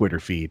their Twitter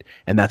feed,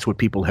 and that's what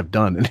people have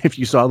done. And if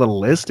you saw the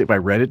list, if I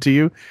read it to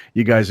you,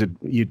 you guys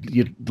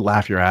you'd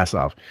laugh your ass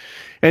off.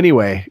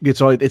 Anyway,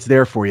 it's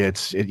there for you.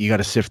 You got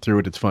to sift through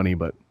it. It's funny,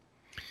 but.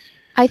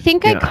 I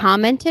think I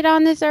commented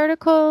on this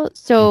article.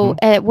 So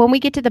when we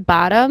get to the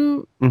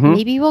bottom,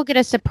 maybe we'll get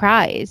a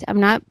surprise. I'm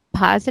not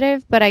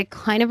positive, but I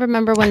kind of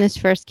remember when this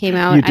first came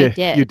out. I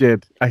did. You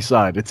did. I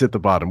saw it. It's at the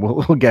bottom.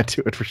 We'll get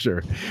to it for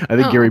sure. I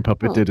think Gary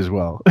Puppet did as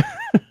well.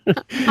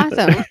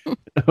 Awesome.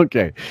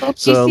 Okay. Hope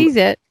she sees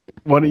it.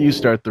 Why don't you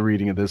start the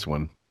reading of this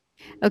one?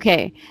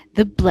 Okay.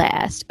 The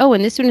Blast. Oh,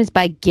 and this one is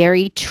by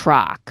Gary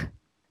Trock.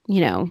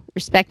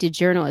 Respected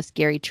journalist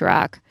Gary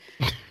Trock.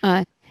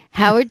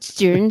 Howard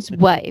Stern's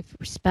wife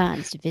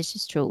responds to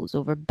vicious trolls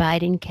over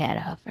Biden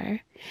cat offer.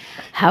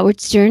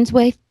 Howard Stern's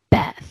wife,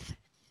 Beth.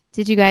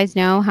 Did you guys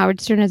know Howard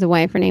Stern has a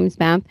wife? Her name's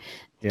Beth.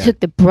 Yeah. Took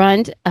the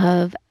brunt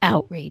of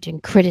outrage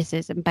and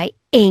criticism by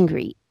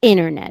angry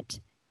internet.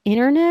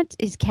 Internet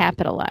is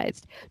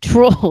capitalized.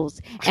 Trolls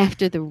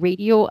after the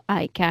radio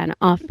icon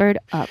offered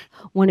up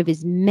one of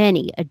his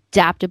many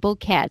adoptable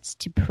cats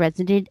to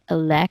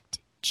President-elect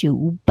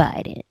Joe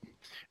Biden.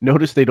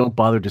 Notice they don't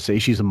bother to say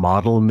she's a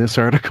model in this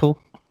article.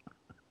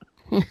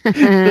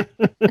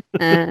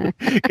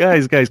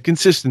 Guys,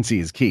 consistency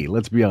is key.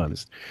 Let's be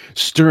honest.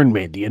 Stern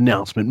made the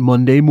announcement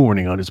Monday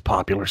morning on his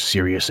popular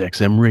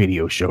SiriusXM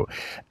radio show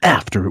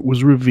after it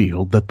was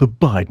revealed that the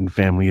Biden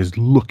family is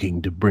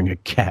looking to bring a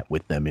cat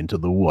with them into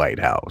the White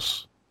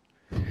House.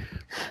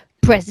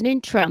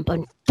 President Trump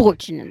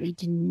unfortunately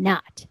did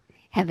not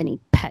have any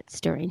pets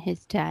during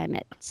his time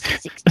at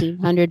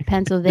 1600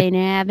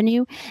 Pennsylvania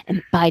Avenue,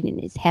 and Biden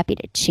is happy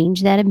to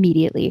change that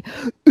immediately.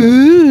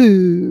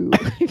 Ooh.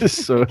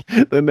 So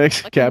the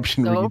next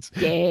caption reads,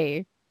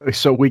 gay.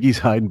 So Wiggy's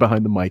hiding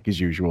behind the mic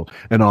as usual.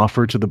 An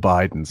offer to the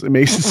Bidens. It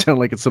makes it sound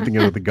like it's something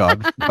out of the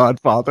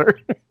Godfather.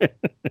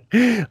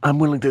 I'm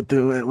willing to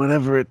do it,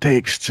 whatever it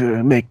takes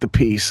to make the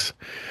peace.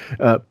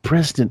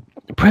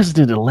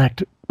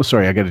 President-elect.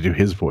 Sorry, I got to do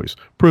his voice.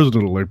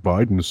 President-elect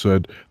Biden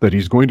said that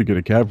he's going to get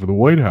a cat for the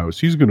White House.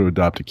 He's going to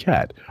adopt a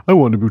cat. I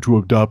want him to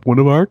adopt one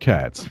of our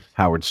cats.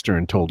 Howard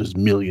Stern told his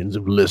millions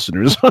of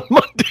listeners on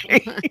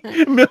Monday.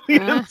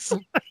 Millions.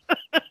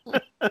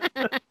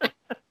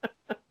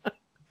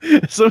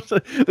 So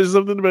there's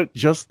something about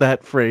just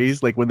that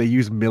phrase, like when they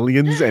use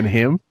millions and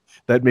him,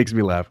 that makes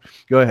me laugh.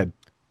 Go ahead.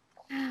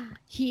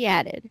 He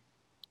added,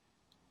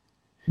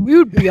 "We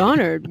would be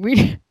honored.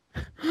 We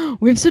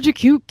have such a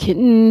cute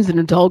kittens and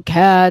adult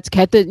cats,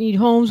 cat that need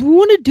homes. We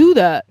want to do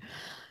that.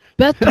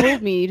 Beth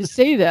told me to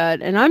say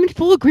that, and I'm in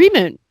full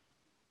agreement."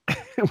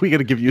 We got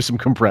to give you some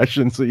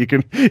compression so you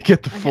can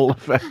get the full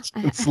effect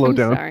and slow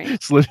down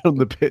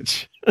the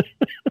pitch.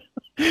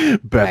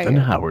 Beth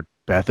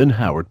and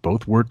Howard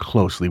both work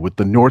closely with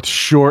the North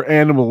Shore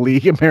Animal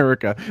League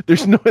America.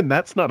 And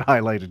that's not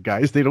highlighted,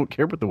 guys. They don't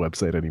care about the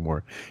website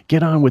anymore.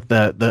 Get on with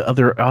the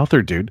other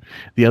author, dude,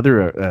 the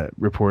other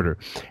reporter,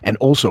 and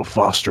also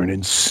foster an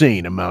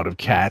insane amount of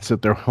cats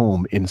at their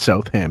home in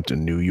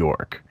Southampton, New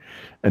York.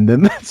 And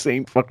then that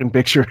same fucking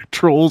picture,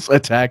 trolls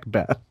attack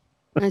Beth.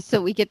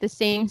 So we get the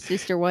same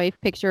sister wife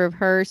picture of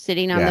her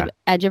sitting on the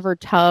edge of her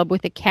tub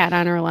with a cat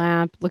on her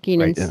lap,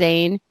 looking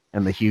insane.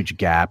 And the huge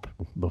gap,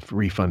 the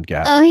refund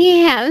gap. Oh,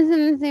 he has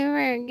some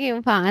super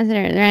cute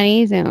posters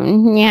ready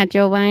soon. Yeah,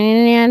 Joe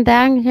Biden and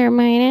Dr.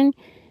 Biden.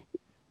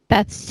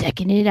 Beth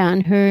seconded on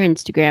her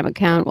Instagram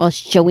account while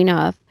showing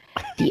off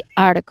the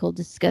article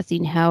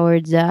discussing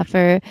Howard's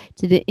offer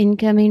to the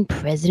incoming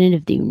president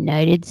of the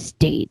United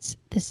States.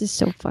 This is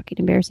so fucking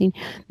embarrassing.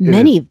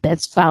 Many of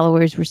Beth's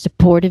followers were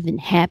supportive and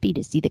happy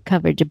to see the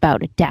coverage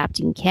about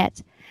adopting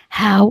cats.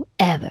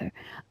 However,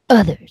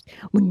 others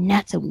were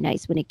not so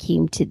nice when it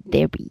came to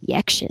their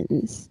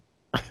reactions.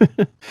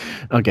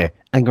 Okay,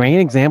 a great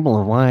example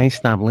of why I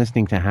stopped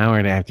listening to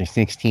Howard after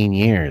 16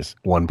 years,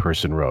 one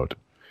person wrote.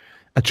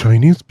 A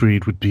Chinese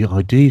breed would be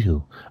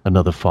ideal,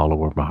 another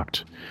follower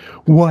marked.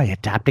 Why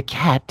adopt a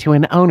cat to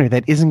an owner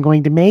that isn't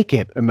going to make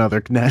it?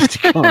 Another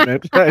nasty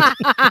comment.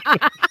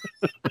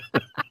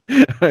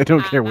 I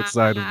don't care what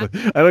side of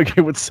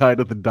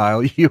the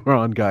dial you're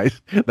on,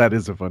 guys. That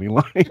is a funny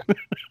line.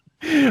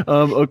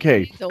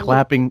 Okay,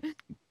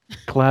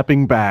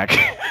 clapping back.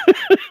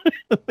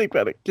 They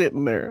got a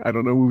kitten there. I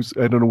don't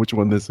know which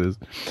one this is.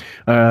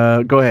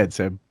 Go ahead,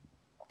 Sam.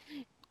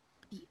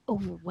 The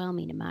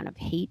overwhelming amount of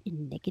hate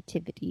and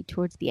negativity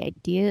towards the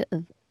idea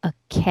of a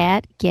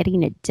cat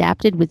getting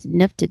adopted was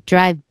enough to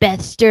drive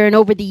Beth Stern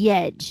over the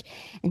edge.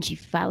 And she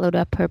followed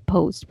up her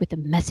post with a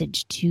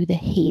message to the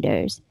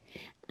haters.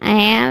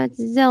 I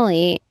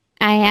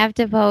have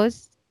to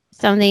post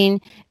something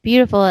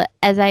beautiful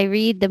as I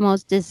read the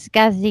most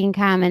disgusting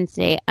comments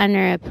today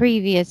under a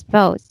previous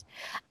post.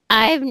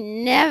 I've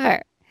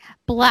never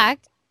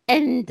blocked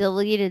and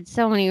deleted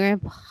so many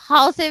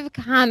repulsive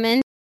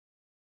comments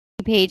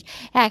page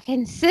that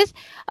consists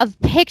of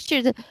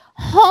pictures of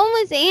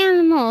homeless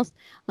animals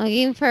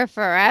looking for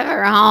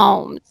forever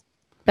homes.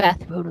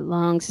 Beth wrote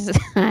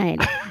alongside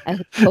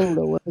a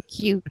photo of a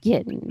cute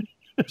kitten.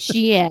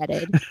 She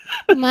added,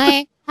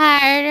 my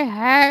heart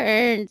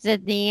hurts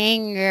at the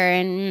anger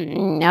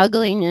and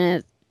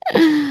ugliness.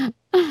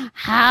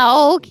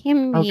 How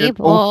can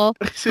people...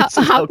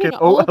 How can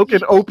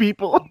old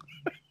people...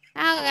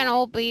 How can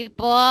old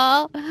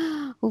people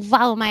who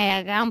follow my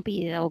account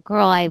be the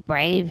girl I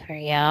prayed for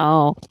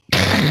you?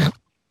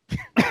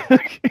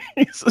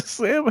 Okay, so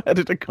Sam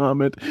added a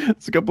comment.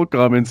 There's a couple of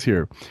comments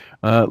here.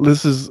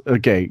 This is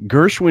okay.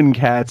 Gershwin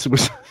Katz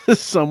was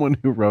someone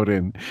who wrote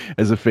in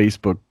as a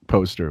Facebook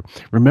poster.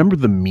 Remember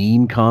the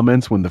mean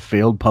comments when the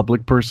failed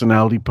public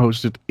personality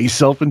posted a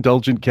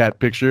self-indulgent cat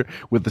picture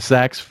with the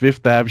Saks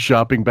Fifth Ave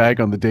shopping bag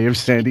on the day of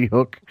Sandy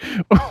Hook?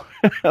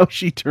 How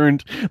she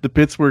turned the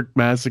Pittsburgh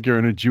massacre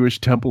and a Jewish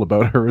temple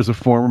about her as a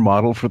former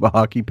model for the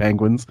hockey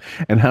Penguins,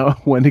 and how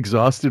when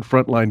exhausted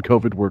frontline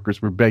COVID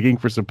workers were begging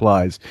for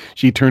supplies,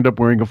 she turned up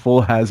wearing a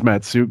full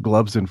hazmat suit,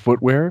 gloves, and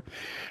footwear.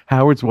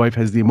 Howard's wife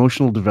has the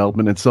emotional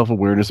development and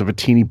self-awareness of a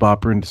teeny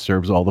bopper and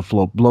deserves all the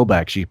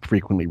blowback she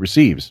frequently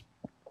receives.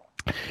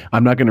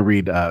 I'm not going to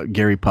read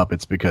Gary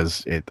Puppets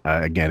because it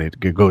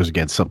goes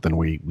against something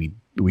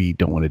we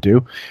don't want to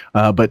do.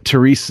 But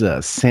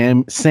Teresa,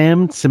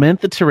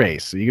 Samantha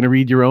Therese, are you going to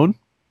read your own?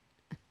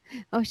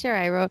 Oh, sure.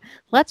 I wrote,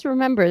 let's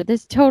remember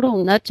this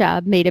total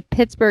nutjob made a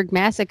Pittsburgh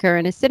massacre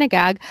in a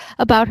synagogue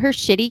about her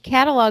shitty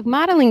catalog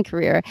modeling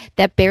career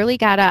that barely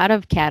got out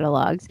of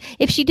catalogs.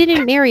 If she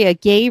didn't marry a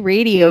gay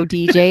radio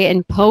DJ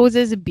and pose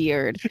as a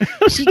beard,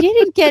 she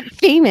didn't get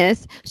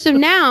famous. So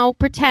now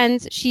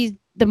pretends she's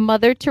the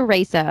Mother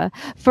Teresa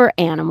for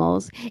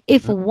animals.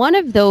 If one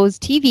of those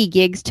TV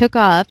gigs took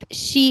off,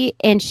 she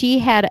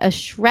had a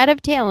shred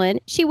of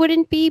talent, she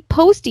wouldn't be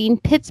posting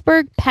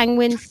Pittsburgh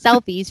Penguins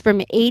selfies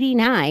from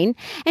 '89,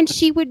 and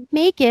she would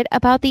make it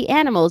about the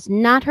animals,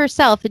 not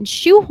herself, and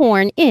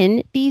shoehorn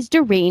in these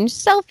deranged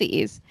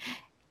selfies.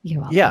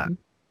 You're welcome. Yeah.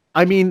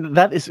 I mean,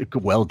 that is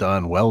well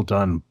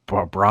done,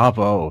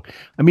 bravo.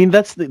 I mean,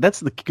 that's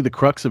the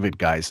crux of it,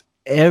 guys.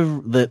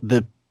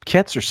 The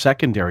cats are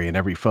secondary in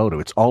every photo.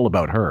 It's all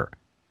about her.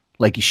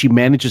 Like, she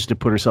manages to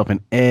put herself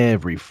in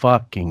every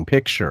fucking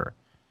picture.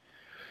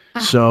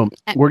 So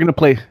we're going to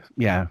play.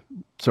 Yeah.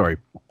 Sorry.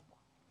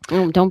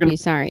 Oh, don't be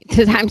sorry,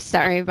 because I'm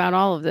sorry about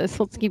all of this.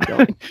 Let's keep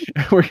going.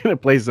 We're going to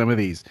play some of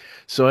these.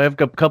 So I have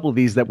a couple of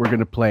these that we're going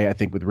to play, I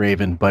think, with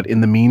Raven. But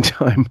in the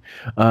meantime,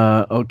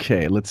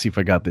 okay, let's see if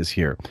I got this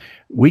here.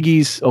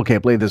 Wiggy's, okay,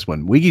 play this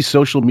one. Wiggy's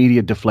social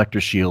media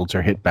deflector shields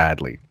are hit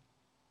badly.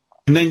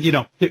 And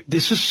then,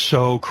 this is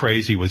so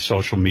crazy with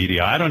social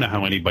media. I don't know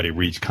how anybody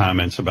reads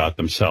comments about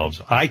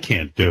themselves. I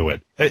can't do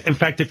it. In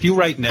fact, if you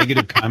write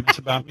negative comments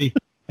about me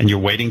and you're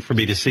waiting for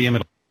me to see them,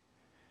 it'll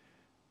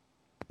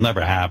never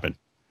happen.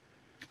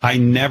 I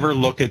never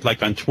look at,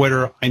 like on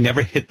Twitter, I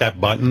never hit that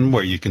button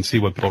where you can see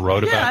what people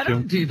wrote about you. I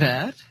don't do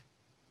that.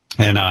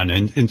 And on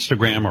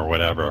Instagram or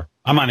whatever.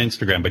 I'm on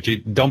Instagram, but you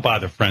don't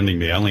bother friending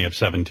me. I only have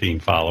 17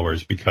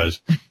 followers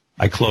because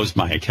I closed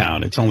my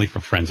account. It's only for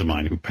friends of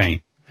mine who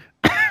paint.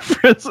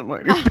 Friends of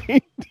mine who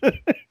paint.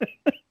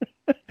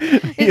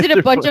 Is it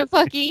a bunch of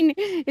fucking,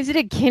 is it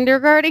a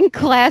kindergarten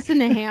class in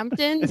the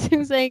Hamptons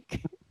who's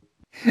like,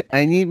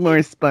 I need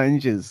more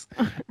sponges.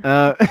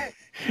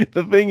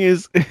 The thing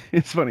is,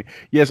 it's funny.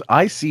 Yes,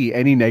 I see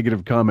any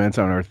negative comments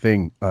on our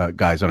thing,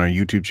 guys, on our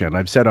YouTube channel.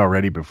 I've said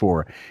already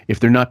before,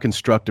 if they're not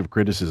constructive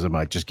criticism,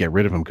 I just get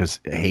rid of them because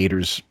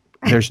haters.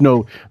 There's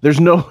nothing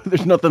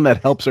that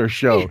helps our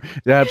show.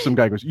 To have some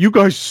guy goes, you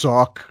guys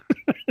suck.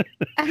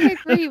 I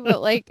agree,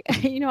 but like,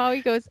 how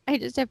he goes, I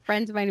just have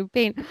friends of mine who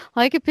paint.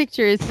 All I can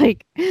picture is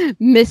like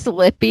Miss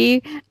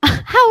Lippy.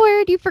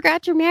 Howard, you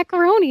forgot your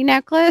macaroni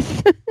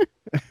necklace.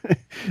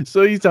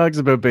 So he talks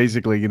about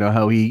basically,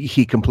 how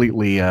he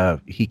completely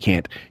he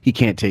can't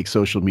take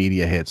social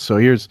media hits. So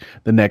here's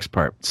the next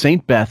part: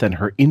 Saint Beth and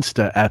her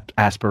Insta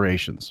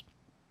aspirations.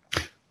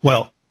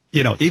 Well,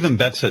 even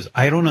Beth says,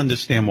 I don't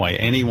understand why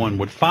anyone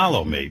would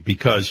follow me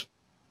because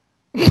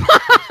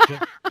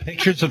just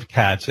pictures of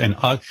cats. And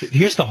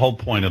here's the whole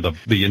point of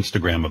the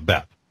Instagram of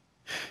Beth.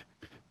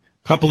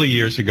 A couple of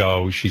years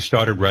ago, she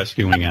started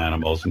rescuing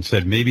animals and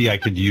said, maybe I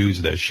could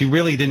use this. She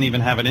really didn't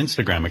even have an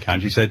Instagram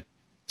account. She said,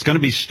 it's going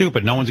to be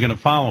stupid. No one's going to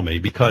follow me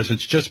because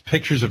it's just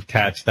pictures of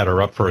cats that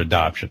are up for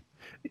adoption.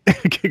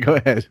 Okay, go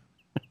ahead.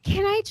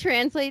 Can I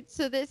translate?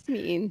 So this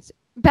means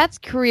Beth's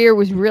career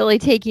was really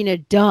taking a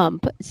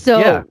dump. So,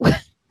 yeah.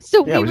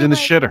 So yeah, it was in the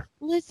shitter.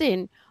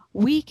 Listen,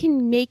 we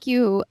can make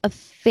you a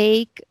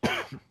fake.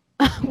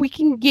 We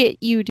can get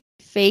you to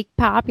fake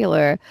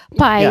popular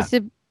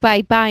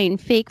by buying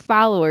fake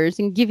followers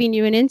and giving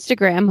you an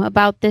Instagram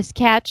about this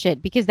cat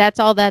shit, because that's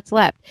all that's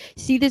left.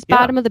 See this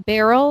bottom of the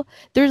barrel?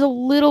 There's a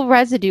little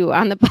residue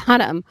on the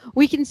bottom.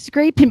 We can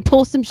scrape and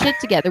pull some shit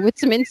together with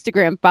some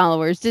Instagram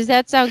followers. Does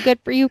that sound good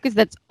for you? Because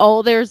that's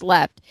all there's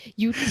left.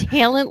 You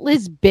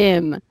talentless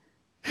bim.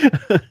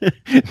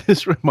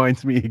 This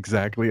reminds me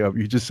exactly of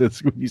you said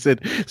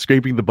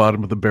scraping the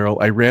bottom of the barrel.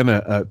 I ran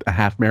a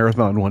half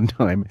marathon one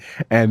time,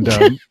 and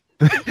the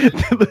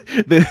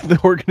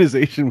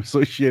organization was so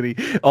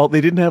shitty.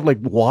 They didn't have like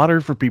water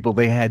for people.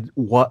 They had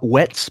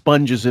wet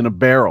sponges in a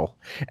barrel,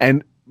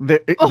 and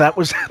that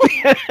was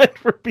the ad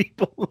for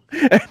people.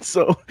 And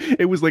so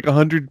it was like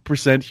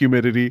 100%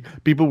 humidity.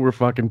 People were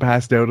fucking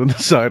passed out on the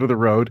side of the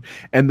road.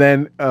 And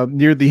then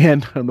near the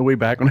end, on the way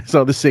back, when I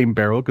saw the same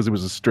barrel, because it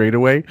was a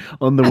straightaway,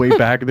 on the way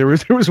back, there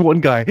was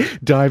one guy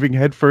diving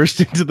headfirst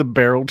into the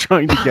barrel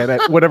trying to get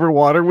at whatever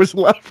water was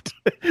left.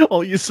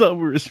 All you saw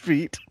were his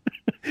feet.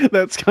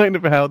 That's kind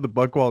of how the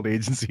Buckwald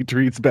Agency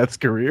treats Beth's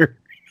career.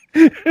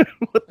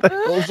 What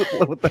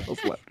the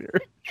hell's left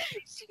here?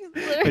 She's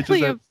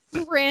literally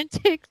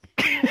frantic.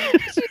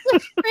 She's a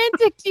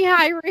frantic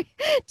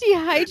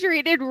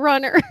dehydrated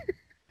runner.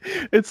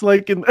 It's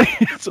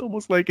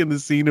almost like in the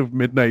scene of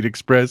Midnight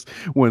Express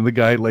when the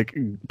guy like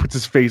puts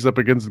his face up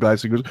against the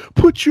glass and goes,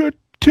 "Put your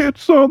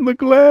tits on the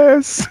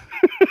glass."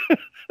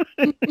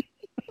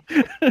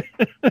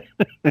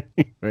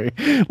 Anyway,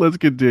 let's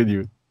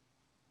continue.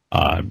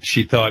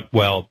 She thought,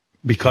 well,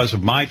 because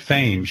of my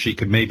fame, she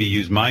could maybe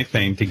use my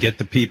fame to get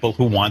the people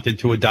who wanted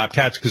to adopt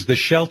cats, because the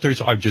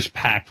shelters are just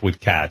packed with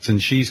cats,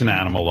 and she's an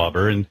animal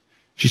lover, and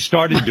she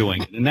started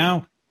doing it. And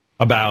now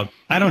I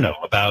don't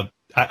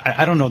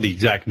know the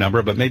exact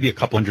number, but maybe a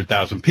couple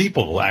 100,000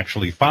 people will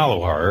actually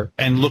follow her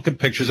and look at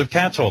pictures of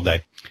cats all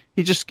day.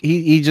 He just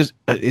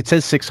it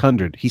says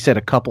 600. He said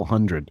a couple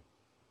hundred,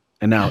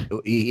 and now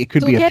it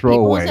could be a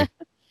throwaway.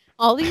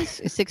 All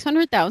these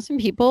 600,000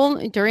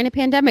 people during a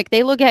pandemic,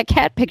 they look at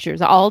cat pictures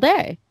all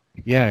day.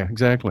 Yeah,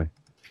 exactly.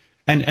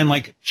 And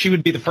like, she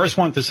would be the first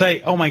one to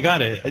say, "Oh my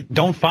God,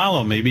 don't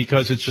follow me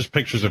because it's just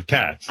pictures of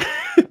cats."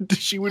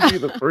 She would be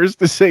the first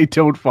to say,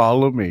 "Don't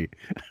follow me."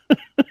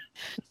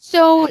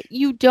 So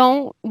you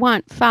don't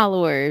want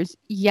followers,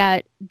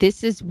 yet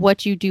this is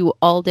what you do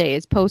all day,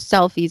 is post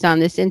selfies on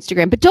this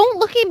Instagram. But don't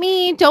look at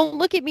me. Don't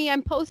look at me.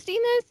 I'm posting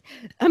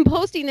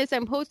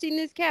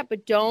this cat,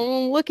 but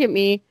don't look at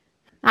me.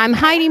 I'm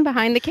hiding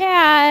behind the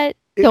cat.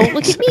 Don't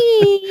look at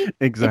me.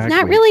 Exactly. It's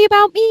not really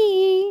about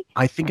me.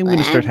 I think I'm going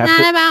to start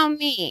about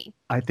me.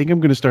 I think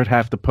I'm going to start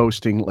half the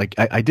posting. Like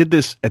I did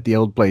this at the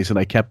old place, and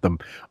I kept them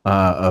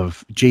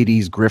of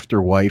JD's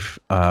grifter wife,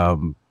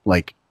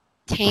 like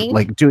Tank?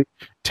 like doing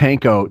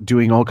Tanko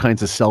doing all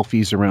kinds of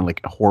selfies around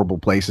like horrible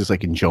places,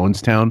 like in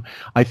Jonestown.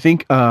 I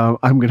think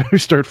I'm going to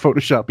start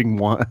photoshopping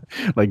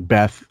like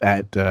Beth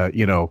at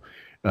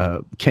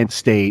Kent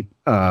State,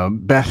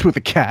 Beth with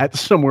a cat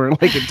somewhere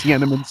like at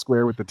Tiananmen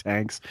Square with the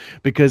tanks,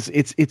 because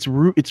it's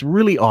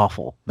really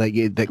awful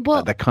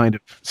that kind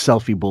of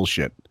selfie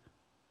bullshit.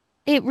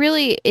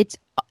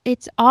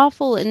 It's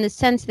awful in the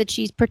sense that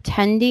she's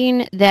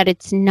pretending that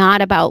it's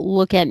not about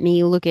look at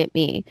me.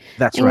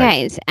 That's and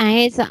right. Guys,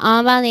 it's all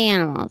about the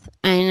animals.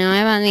 I know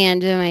I'm on the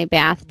edge of my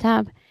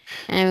bathtub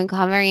and I'm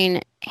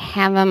covering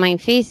half of my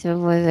face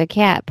with a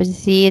cat, but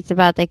see, it's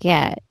about the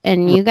cat.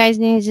 And you guys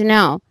need to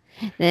know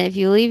that if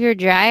you leave your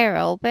dryer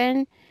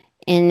open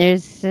and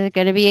there's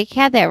going to be a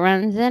cat that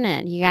runs in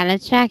it, you got to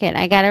check it.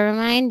 I got to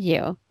remind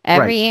you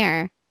every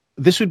year.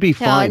 This would be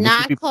fine.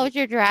 Close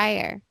your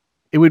dryer.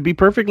 It would be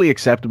perfectly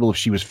acceptable if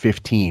she was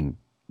 15,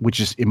 which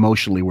is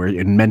emotionally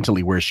and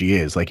mentally where she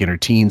is, like in her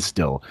teens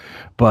still.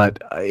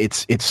 But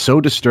it's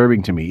so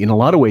disturbing to me, in a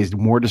lot of ways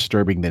more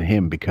disturbing than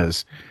him,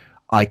 because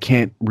I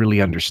can't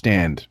really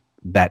understand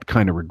that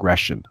kind of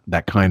regression,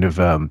 that kind of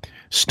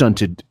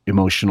stunted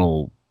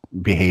emotional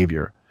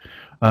behavior.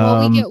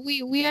 Well,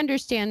 we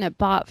understand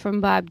that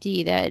from Bob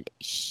D that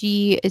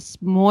she is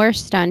more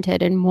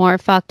stunted and more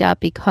fucked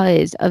up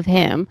because of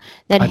him.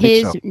 That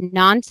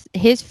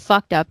his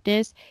fucked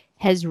upness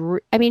has.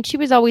 She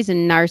was always a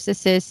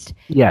narcissist.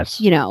 Yes.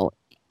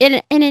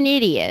 And an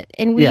idiot.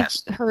 And we've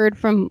heard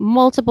from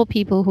multiple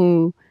people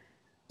who,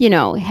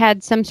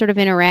 had some sort of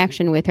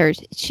interaction with her.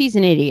 She's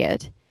an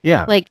idiot.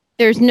 Yeah. Like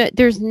there's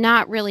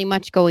not really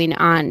much going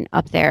on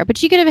up there. But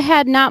she could have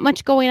had not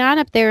much going on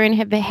up there and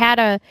have had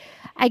a,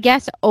 I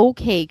guess,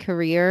 okay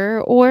career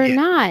or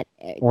not.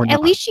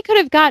 At least she could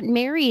have gotten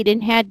married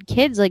and had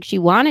kids like she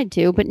wanted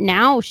to. But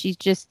now she's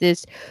just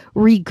this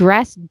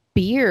regressed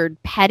beard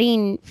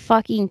petting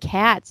fucking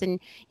cats and,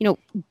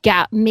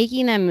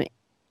 making them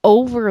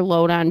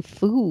overload on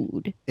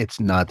food. It's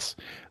nuts.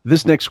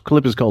 This next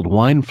clip is called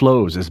 "Wine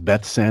Flows as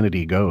Beth's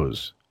Sanity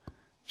Goes."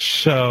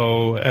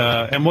 So,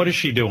 and what does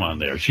she do on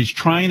there? She's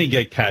trying to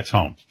get cats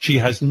home. She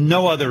has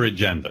no other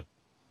agenda.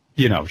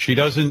 She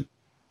doesn't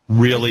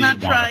really It's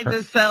not want trying her.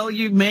 to sell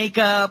you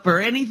makeup or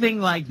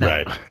anything like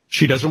that. Right.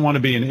 She doesn't want to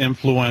be an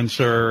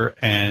influencer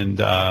and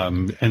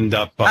end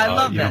up. I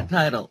love that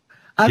title.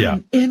 I'm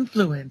an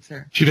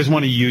influencer. She doesn't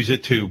want to use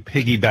it to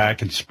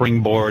piggyback and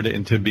springboard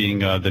into being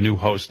the new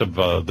host of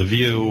The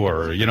View,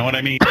 or you know what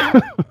I mean?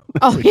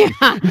 Oh, yeah,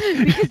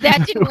 because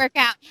that didn't work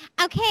out.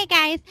 Okay,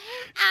 guys,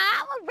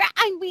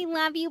 we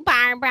love you,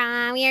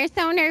 Barbara. We are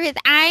so nervous.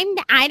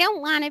 I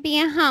don't want to be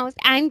a host.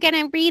 I'm going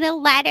to read a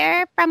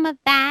letter from a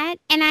vet,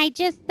 and I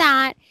just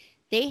thought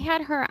they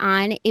had her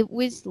on. It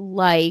was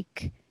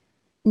like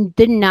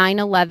the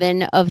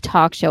 9/11 of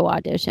talk show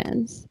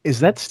auditions. Is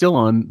that still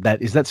on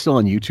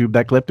YouTube,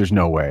 that clip? There's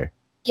no way.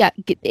 Yeah,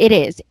 it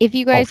is. If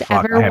you guys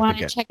fuck, ever want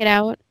to check it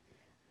out,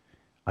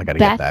 I got to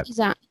get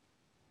that.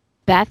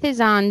 Beth is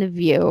on The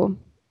View.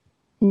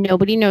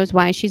 Nobody knows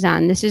why she's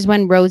on. This is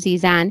when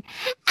Rosie's on.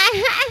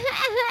 I'm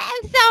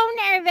so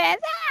nervous.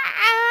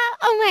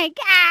 Oh my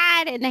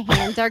God. And the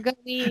hands are going.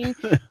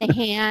 The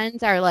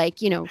hands are like,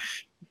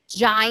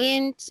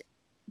 giant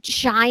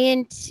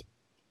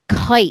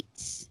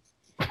kites.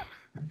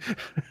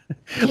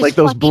 Like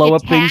those blow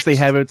up things they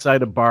have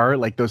outside a bar,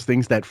 like those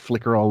things that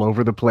flicker all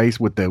over the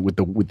place with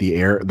the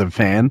air, the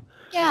fan.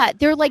 Yeah,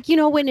 they're like,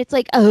 when it's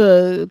like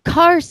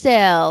car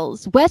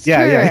sales, West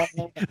Yeah.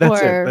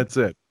 That's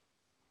it.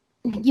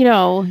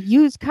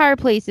 Used car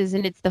places,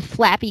 and it's the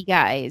flappy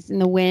guys in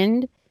the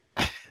wind.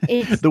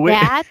 It's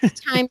that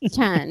times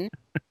 10.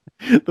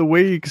 The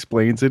way he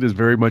explains it is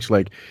very much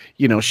like,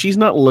 she's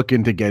not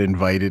looking to get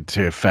invited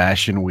to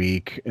Fashion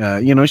Week.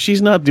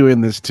 She's not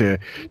doing this to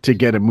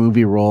get a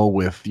movie role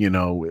with James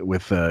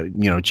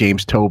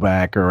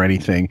Toback or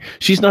anything.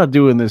 She's not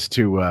doing this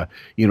to,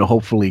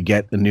 hopefully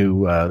get a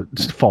new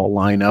fall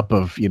lineup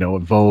of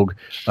Vogue,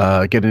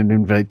 get an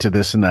invite to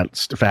this and that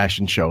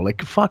fashion show.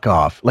 Like, fuck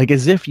off. Like,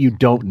 as if you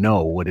don't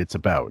know what it's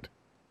about.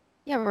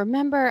 Yeah,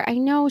 remember, I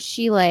know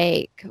she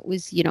was,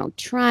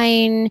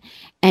 trying,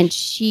 and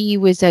she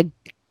was a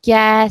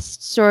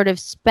guest sort of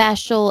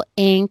special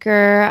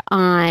anchor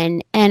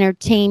on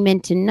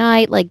Entertainment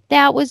Tonight. Like,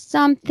 that was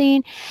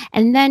something.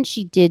 And then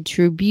she did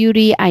True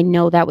Beauty. I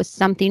know that was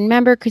something.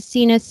 Remember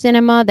Casino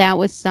Cinema? That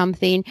was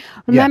something.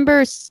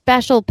 Remember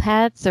Special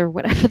Pets or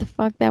whatever the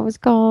fuck that was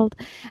called?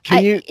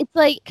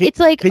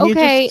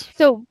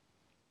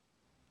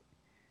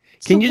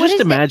 Can you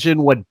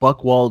imagine what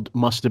Buchwald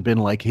must have been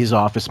like? His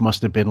office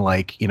must have been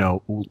like,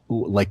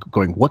 like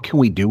going, what can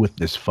we do with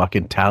this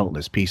fucking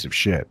talentless piece of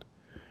shit?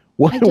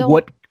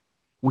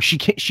 She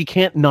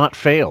can't not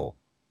fail.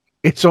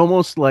 It's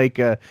almost like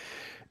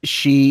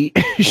she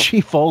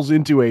falls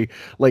into a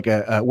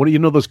what do you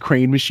know, those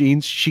crane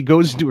machines? She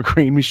goes into a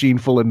crane machine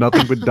full of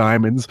nothing but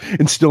diamonds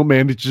and still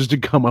manages to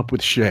come up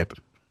with shit.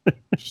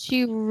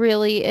 She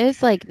really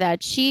is like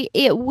that.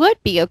 It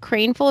would be a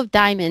crane full of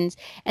diamonds,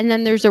 and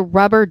then there's a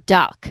rubber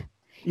duck.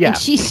 Yeah, and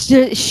she's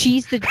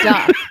the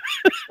duck.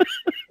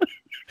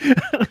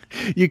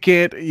 You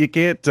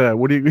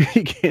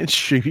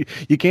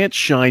can't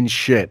shine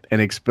shit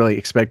and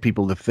expect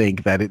people to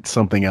think that it's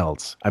something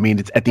else. I mean,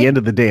 it's at the end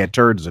of the day, a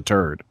turd is a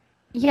turd.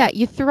 Yeah,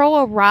 you throw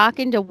a rock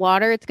into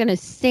water, it's gonna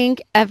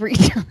sink every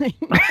time.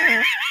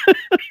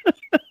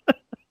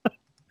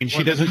 And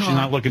she's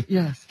not looking.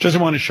 Yes. She doesn't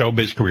want a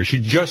showbiz career.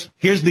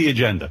 Here's the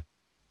agenda.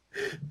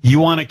 You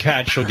want a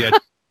cat, she'll get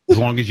as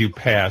long as you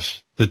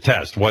pass the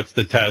test. What's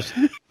the test?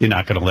 You're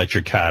not going to let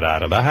your cat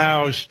out of the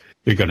house.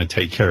 You're going to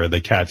take care of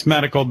the cat's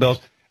medical bills.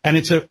 And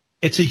it's a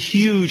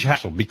huge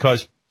hassle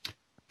because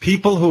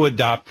people who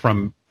adopt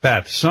from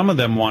Beth, some of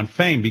them want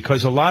fame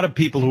because a lot of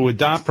people who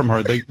adopt from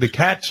her, the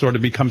cat sort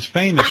of becomes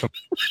famous.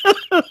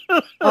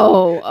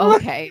 Oh,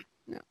 okay.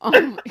 Oh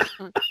my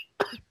God.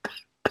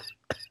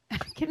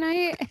 Can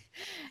I?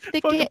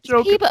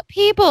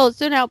 People.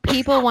 So now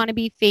people want to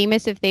be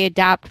famous if they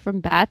adopt from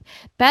Beth.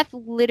 Beth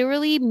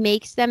literally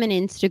makes them an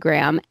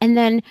Instagram and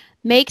then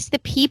makes the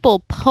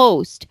people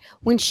post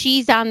when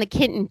she's on the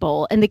kitten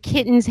bowl, and the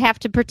kittens have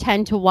to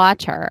pretend to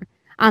watch her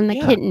on the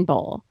kitten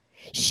bowl.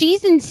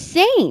 She's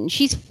insane.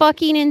 She's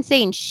fucking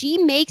insane. She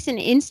makes an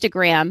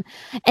Instagram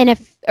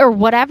or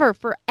whatever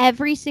for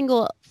every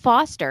single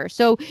foster.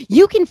 So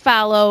you can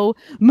follow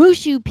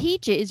Mushu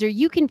Peaches, or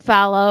you can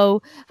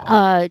follow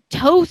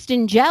Toast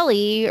and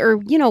Jelly, or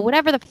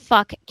whatever the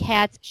fuck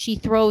cats she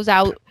throws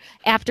out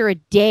after a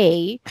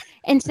day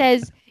and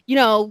says,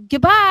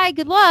 goodbye,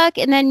 good luck,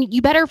 and then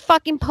you better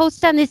fucking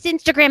post on this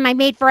Instagram I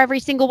made for every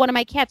single one of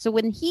my cats. So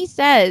when he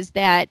says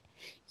that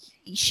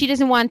she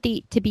doesn't want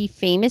to be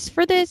famous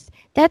for this,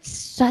 that's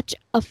such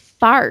a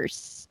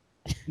farce.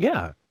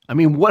 Yeah. I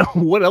mean,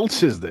 what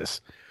else is this?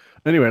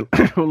 Anyway,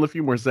 a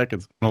few more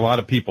seconds. A lot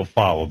of people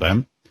follow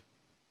them,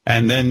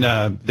 and then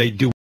they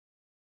do.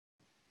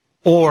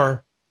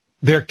 Or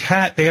their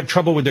cat, they have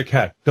trouble with their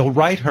cat. They'll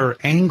write her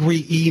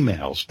angry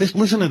emails.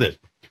 Listen to this.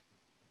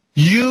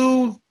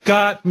 You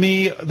got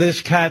me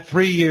this cat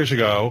 3 years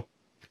ago,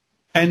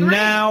 and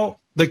now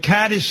the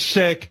cat is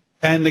sick,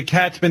 and the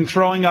cat's been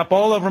throwing up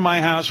all over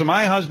my house, and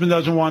my husband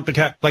doesn't want the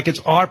cat. Like,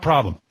 it's our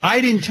problem. I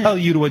didn't tell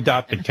you to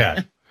adopt a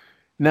cat.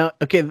 Now,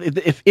 okay,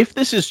 if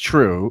this is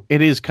true,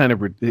 it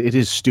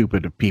is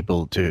stupid of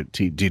people to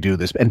do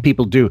this, and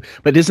people do.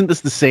 But isn't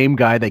this the same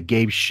guy that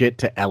gave shit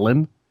to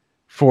Ellen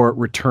for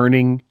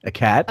returning a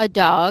cat? A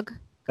dog.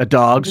 A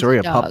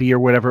puppy or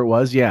whatever it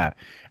was. Yeah.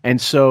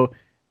 And so,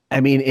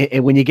 I mean,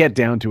 when you get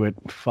down to it,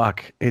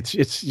 fuck, it's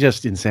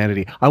just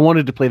insanity. I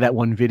wanted to play that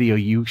one video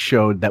you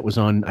showed that was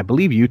on, I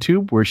believe,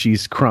 YouTube, where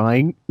she's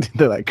crying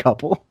to that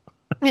couple.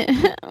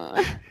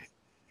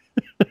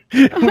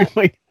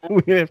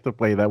 we have to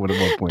play that one at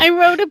one point. I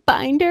wrote a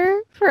binder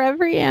for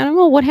every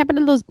animal. What happened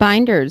to those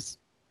binders?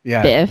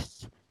 Yeah.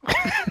 Biff.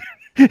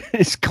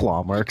 His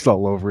claw marks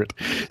all over it.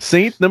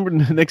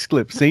 Next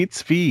clip.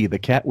 Saint's Fee, the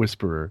cat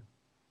whisperer.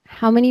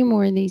 How many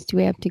more of these do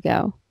we have to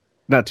go?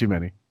 Not too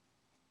many.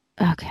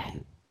 Okay.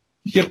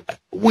 Yeah,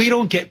 we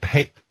don't get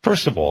paid.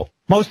 First of all,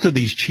 most of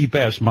these cheap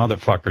ass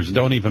motherfuckers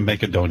don't even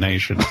make a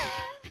donation.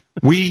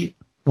 We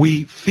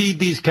feed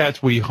these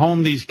cats, we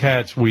home these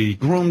cats, we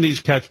groom these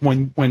cats.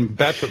 When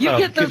Beth, you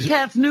get those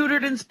cats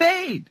neutered and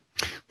spayed.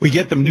 We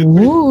get them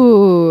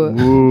neutered.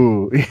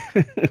 Ooh.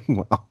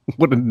 Wow,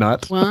 what a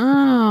nut.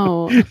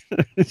 Wow.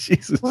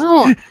 Jesus.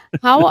 Wow.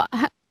 How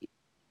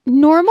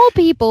normal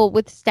people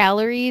with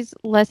salaries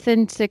less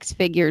than 6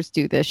 figures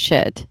do this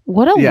shit?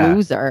 What a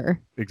loser.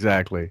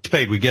 Exactly.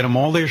 Spayed. We get them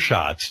all their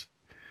shots.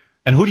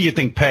 And who do you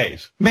think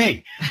pays?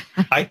 Me.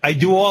 I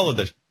do all of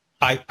this.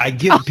 I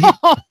give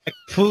people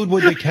food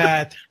with the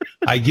cat.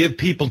 I give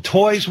people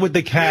toys with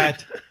the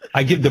cat.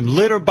 I give them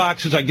litter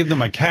boxes. I give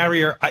them a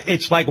carrier.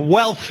 It's like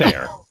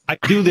welfare. I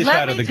do this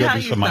out of the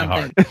goodness of my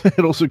heart.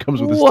 It also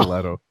comes with a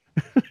stiletto.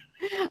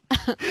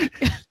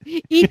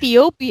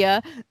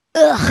 Ethiopia.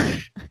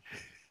 Ugh.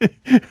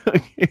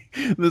 Okay.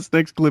 This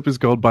next clip is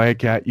called "Buy a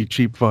Cat, You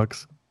Cheap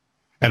Fucks."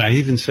 And I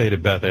even say to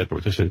Beth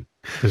afterwards, I said,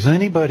 does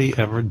anybody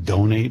ever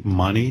donate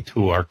money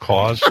to our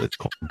cause? It's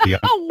called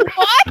Beyond.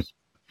 What?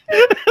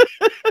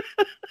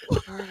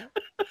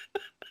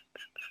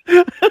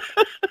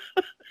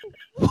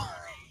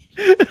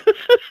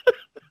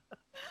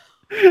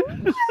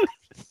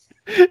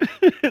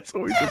 It's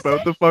always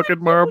about the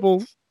fucking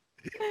marbles.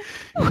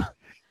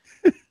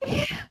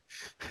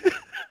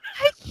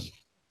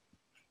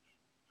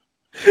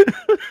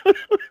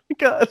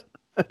 God,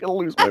 I'm gonna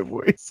lose my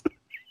voice.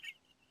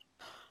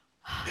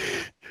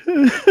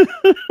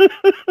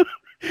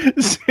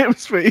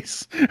 Sam's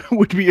face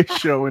would be a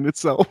show in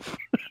itself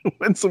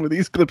when some of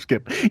these clips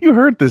get. You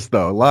heard this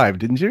though live,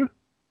 didn't you?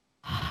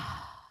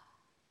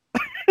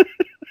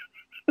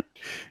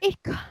 It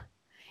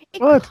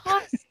What?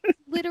 costs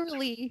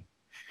literally.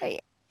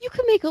 You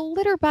can make a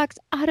litter box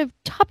out of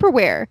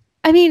Tupperware.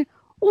 I mean,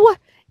 what?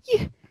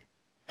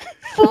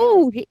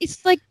 Food.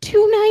 It's like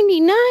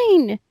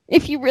 $2.99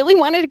 if you really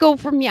wanted to go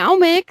for Meow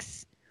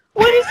Mix.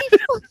 What is he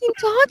fucking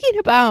talking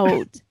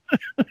about?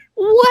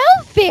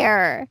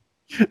 Welfare.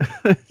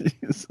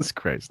 Jesus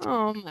Christ.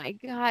 Oh my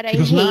God, I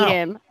hate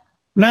him.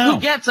 No.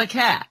 Who gets a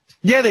cat?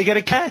 Yeah, they get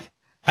a cat.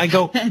 I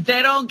go.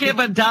 They don't give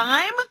a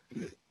dime?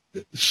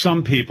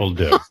 Some people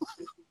do,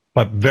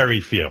 but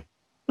very few.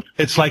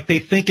 It's like they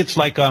think it's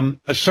like a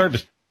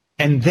service.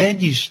 And then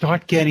you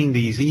start getting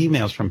these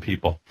emails from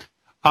people.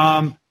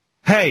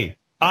 Hey,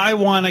 I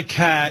want a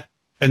cat.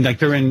 And like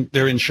they're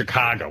in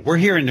Chicago. We're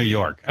here in New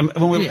York.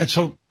 And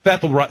so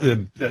Beth will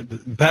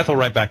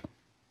write back,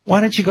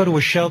 why don't you go to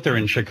a shelter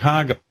in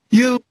Chicago?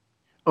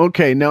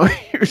 Okay, now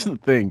here's the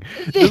thing.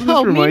 Doesn't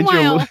this remind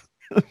you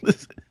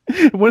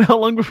of how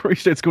long before he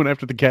starts going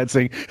after the cat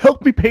saying,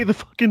 help me pay the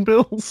fucking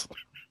bills?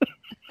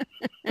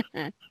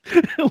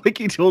 Like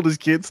he told his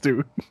kids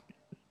to.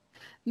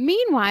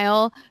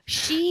 Meanwhile,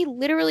 she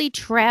literally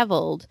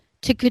traveled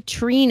to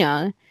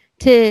Katrina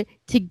to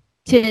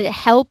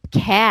help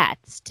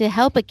cats, to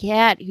help a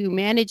cat who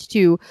managed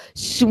to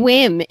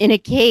swim in a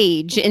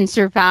cage and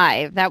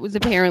survive. That was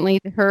apparently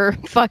her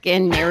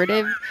fucking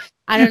narrative.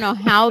 I don't know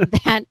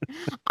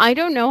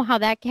how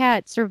that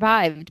cat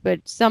survived,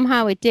 but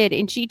somehow it did.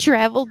 And she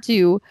traveled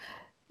to,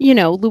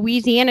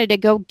 Louisiana to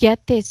go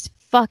get this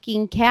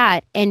fucking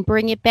cat and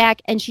bring it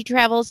back. And she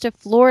travels to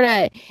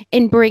Florida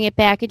and bring it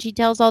back. And she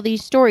tells all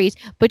these stories,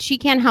 but she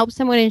can't help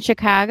someone in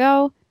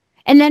Chicago.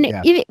 And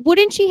then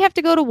wouldn't she have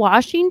to go to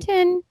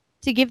Washington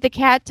to give the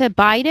cat to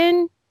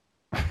Biden?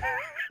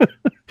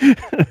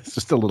 It's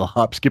just a little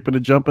hop, skip, and a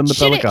jump in the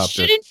helicopter.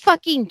 Shouldn't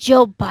fucking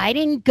Joe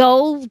Biden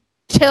go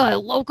to a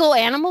local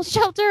animal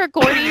shelter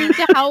according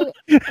to how...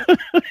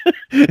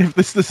 If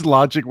this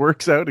logic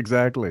works out,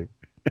 exactly.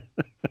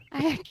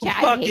 I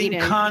fucking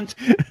cunt.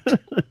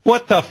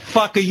 What the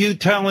fuck are you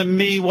telling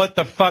me what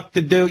the fuck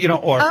to do?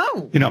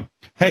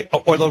 Hey,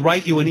 or they'll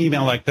write you an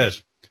email like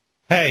this.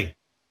 Hey,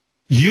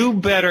 you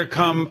better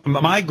come.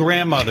 My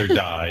grandmother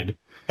died.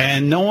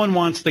 And no one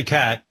wants the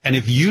cat. And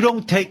if you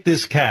don't take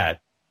this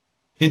cat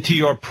into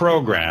your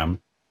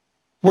program,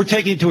 we're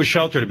taking it to a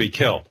shelter to be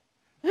killed.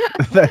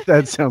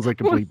 That sounds like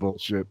complete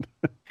bullshit.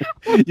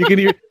 You can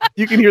hear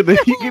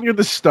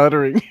the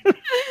stuttering.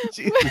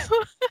 Jesus.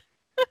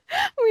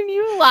 When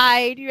you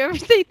lie, do you ever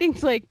say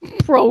things like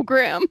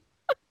program?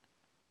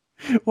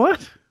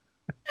 What?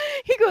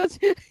 He goes,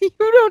 "You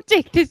don't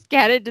take this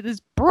cat into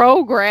this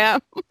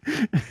program."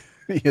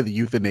 Yeah, the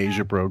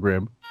euthanasia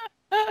program.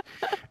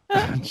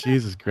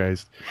 Jesus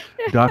Christ.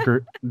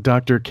 Dr.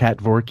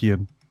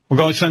 Katvorkian. We're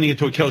going sending it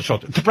to a kill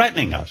shelter,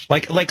 threatening us,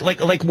 like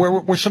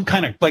we're some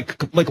kind of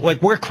like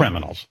we're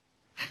criminals.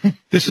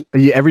 This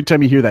Yeah, every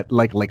time you hear that,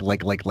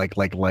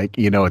 like,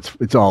 you know,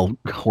 it's all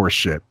horse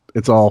shit.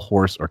 It's all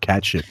horse or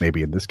cat shit,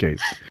 maybe in this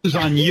case. is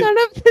on you. None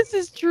of this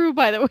is true,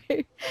 by the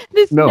way.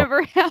 This No.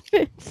 never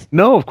happens.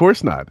 No, of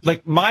course not.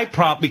 Like my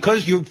problem,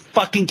 because you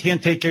fucking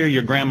can't take care of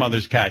your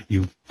grandmother's cat,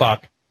 you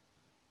fuck.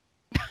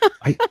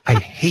 I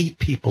hate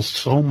people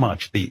so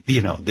much.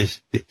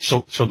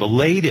 So the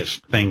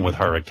latest thing with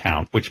her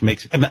account, which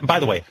makes, and by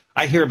the way,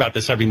 I hear about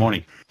this every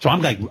morning. So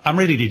I'm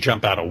ready to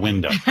jump out a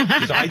window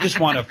because I just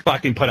want to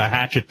fucking put a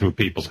hatchet through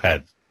people's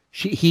heads.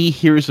 He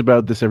hears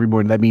about this every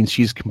morning. That means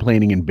she's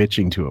complaining and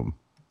bitching to him.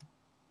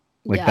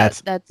 Like Yeah,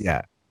 that's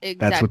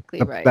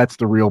exactly right. That's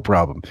the real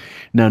problem.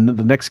 Now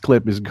the next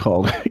clip is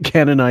called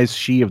 "Canonized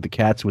She of the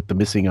Cats with the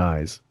Missing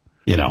Eyes."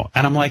 You know,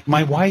 and I'm like,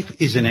 my wife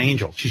is an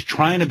angel. She's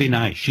trying to be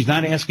nice. She's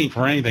not asking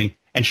for anything,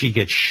 and she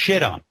gets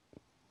shit on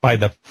by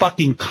the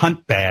fucking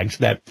cunt bags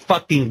that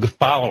fucking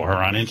follow her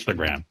on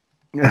Instagram.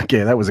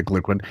 Okay, that was a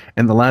quick one.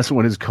 And the last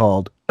one is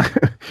called,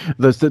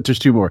 there's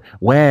two more.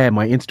 Wah,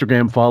 my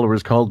Instagram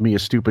followers called me a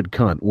stupid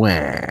cunt.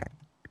 Wah.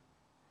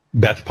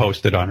 Beth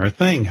posted on her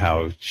thing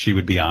how she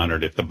would be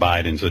honored if the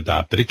Bidens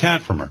adopted a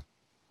cat from her.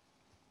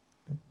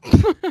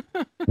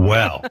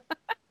 Well,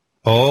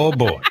 oh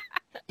boy.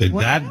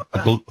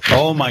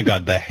 Oh my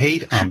God, the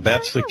hate on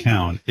Beth's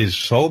account is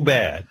so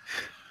bad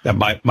that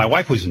my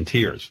wife was in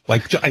tears.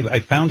 Like I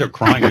found her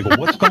crying. I go,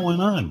 what's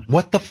going on?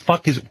 What the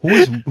fuck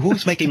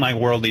who's making my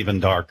world even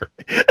darker?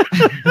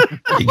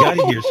 You got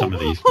to hear some of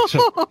these.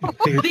 So,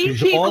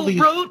 These people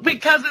wrote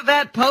because of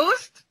that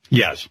post?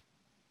 Yes.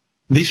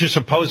 These are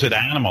supposed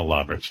animal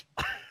lovers.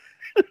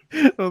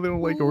 Oh, they don't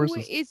like horses.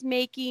 Who is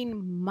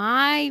making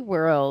my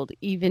world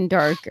even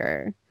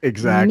darker?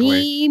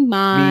 Exactly.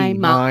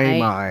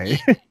 My.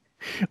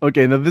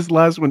 Okay, now this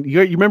last one.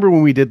 You remember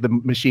when we did the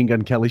Machine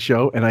Gun Kelly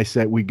show, and I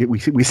said we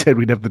said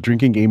we'd have the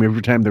drinking game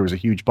every time there was a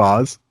huge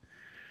pause.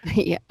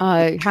 Yeah.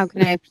 How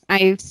can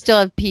I still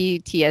have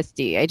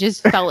PTSD. I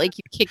just felt like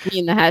you kicked me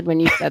in the head when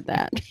you said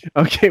that.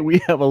 Okay, we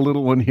have a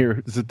little one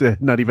here. It's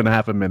not even a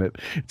half a minute.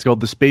 It's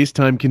called the Space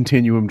Time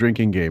Continuum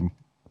Drinking Game.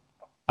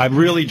 I've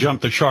really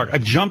jumped the shark.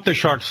 I've jumped the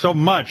shark so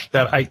much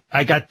that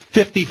I got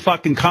 50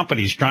 fucking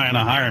companies trying to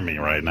hire me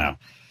right now.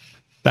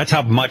 That's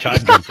how much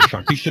I've jumped the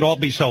shark. You should all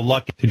be so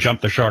lucky to jump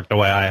the shark the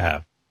way I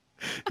have.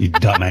 You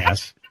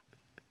dumbass.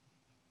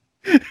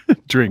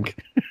 Drink.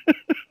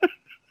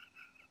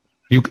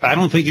 I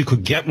don't think you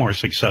could get more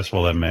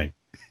successful than me.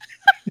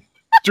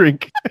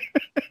 Drink.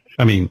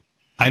 I mean,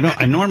 I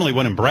normally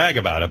wouldn't brag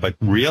about it, but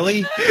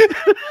really?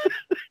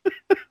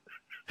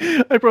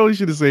 I probably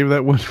should have saved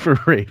that one for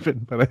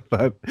Raven, but I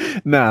thought,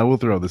 nah, we'll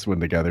throw this one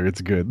together.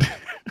 It's good.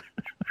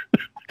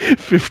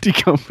 50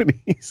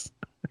 companies.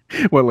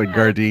 What, like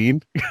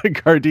Gardein?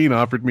 Gardein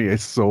offered me a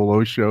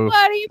solo show.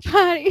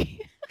 Potty.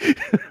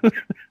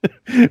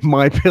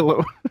 My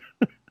Pillow.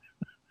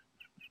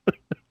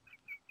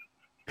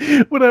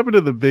 What happened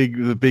to the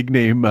big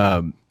name?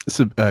 What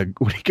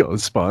do you call it?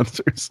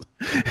 Sponsors?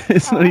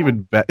 It's not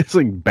even. It's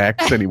like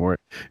Beck's anymore.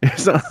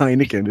 It's not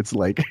Heineken. It's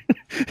like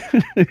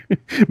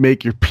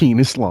make your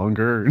penis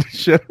longer.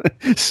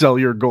 Sell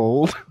your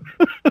gold.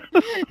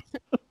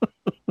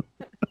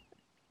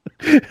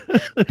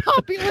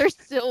 Popular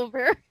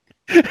Silver.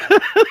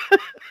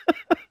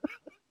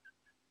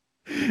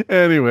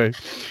 Anyway,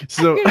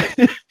 so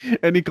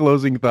any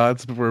closing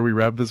thoughts before we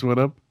wrap this one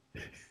up?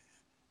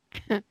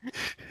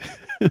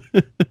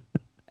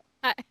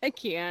 I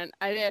can't.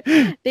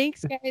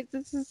 Thanks, guys.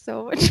 This is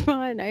so much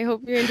fun. I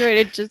hope you enjoyed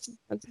it just as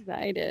much as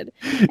I did.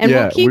 And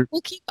Yeah,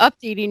 we'll keep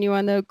updating you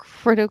on the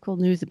critical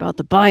news about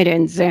the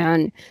Bidens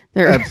and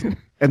their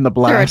and the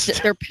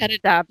blast. their pet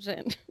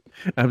adoption.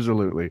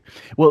 Absolutely.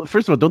 Well,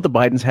 first of all, don't the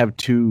Bidens have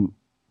 2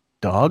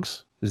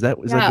 dogs? Do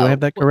I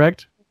have that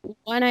correct?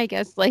 One, I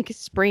guess, like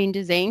sprained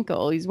his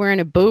ankle. He's wearing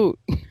a boot.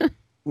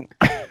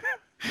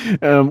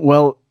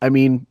 Well, I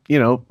mean,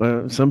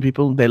 some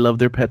people, they love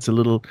their pets a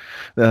little.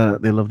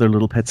 They love their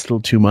little pets a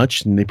little too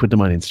much, and they put them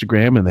on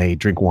Instagram and they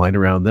drink wine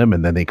around them,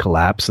 and then they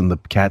collapse and the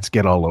cats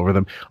get all over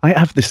them. I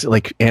have this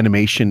like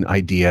animation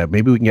idea.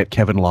 Maybe we can get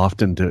Kevin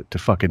Lofton to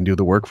fucking do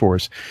the work for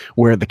us,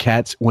 where the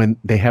cats, when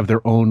they have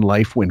their own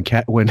life, when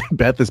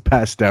Beth is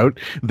passed out,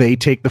 they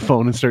take the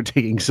phone and start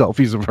taking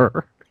selfies of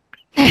her.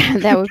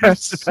 That would be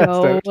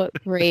so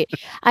great.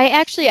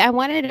 I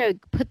wanted to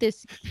put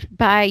this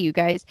by you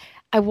guys.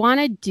 I want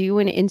to do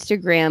an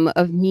Instagram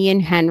of me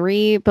and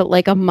Henry, but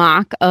like a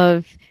mock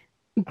of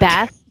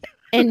Beth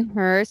and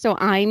her. So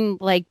I'm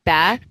like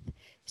Beth.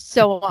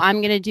 So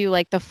I'm going to do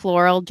like the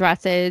floral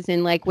dresses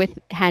and like with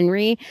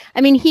Henry. I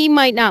mean, he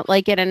might not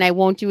like it and I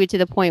won't do it to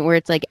the point where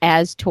it's like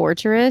as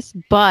torturous,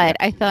 but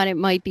I thought it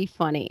might be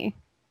funny.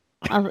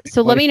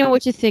 So let me know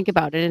what you think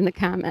about it in the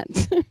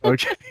comments.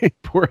 Okay.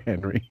 Poor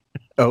Henry.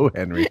 Oh,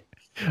 Henry.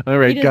 All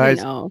right, He doesn't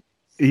guys. know.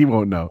 He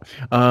won't know.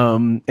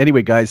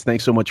 Anyway, guys,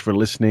 thanks so much for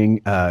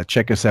listening.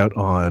 Check us out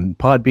on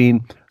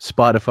Podbean,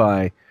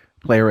 Spotify,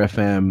 Player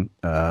FM,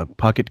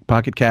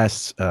 Pocket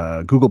Casts,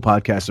 Google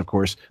Podcasts, of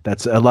course.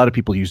 That's a lot of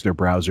people use their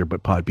browser,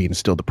 but Podbean is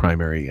still the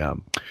primary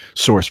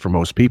source for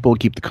most people.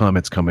 Keep the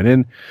comments coming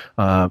in.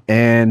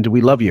 And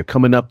we love you.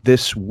 Coming up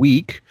this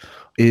week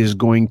is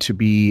going to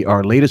be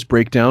our latest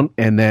breakdown.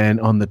 And then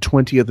on the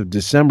 20th of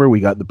December, we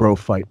got the Bro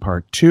Fight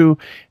Part 2.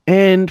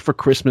 And for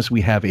Christmas, we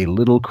have a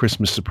little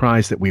Christmas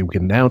surprise that we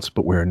can announce,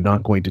 but we're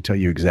not going to tell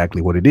you exactly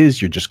what it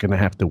is. You're just going to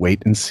have to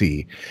wait and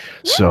see.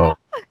 Yeah. So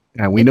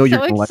we know you're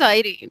going to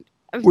exciting.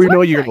 We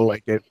know you're going to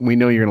like it. We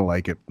know you're going to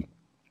like it.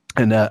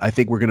 And I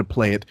think we're going to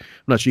play it. I'm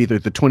not sure either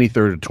the 23rd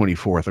or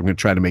 24th. I'm going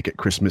to try to make it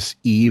Christmas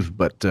Eve,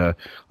 but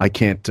I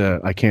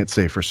can't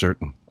say for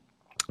certain.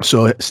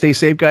 So stay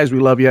safe, guys. We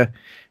love you.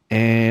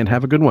 And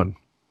have a good one.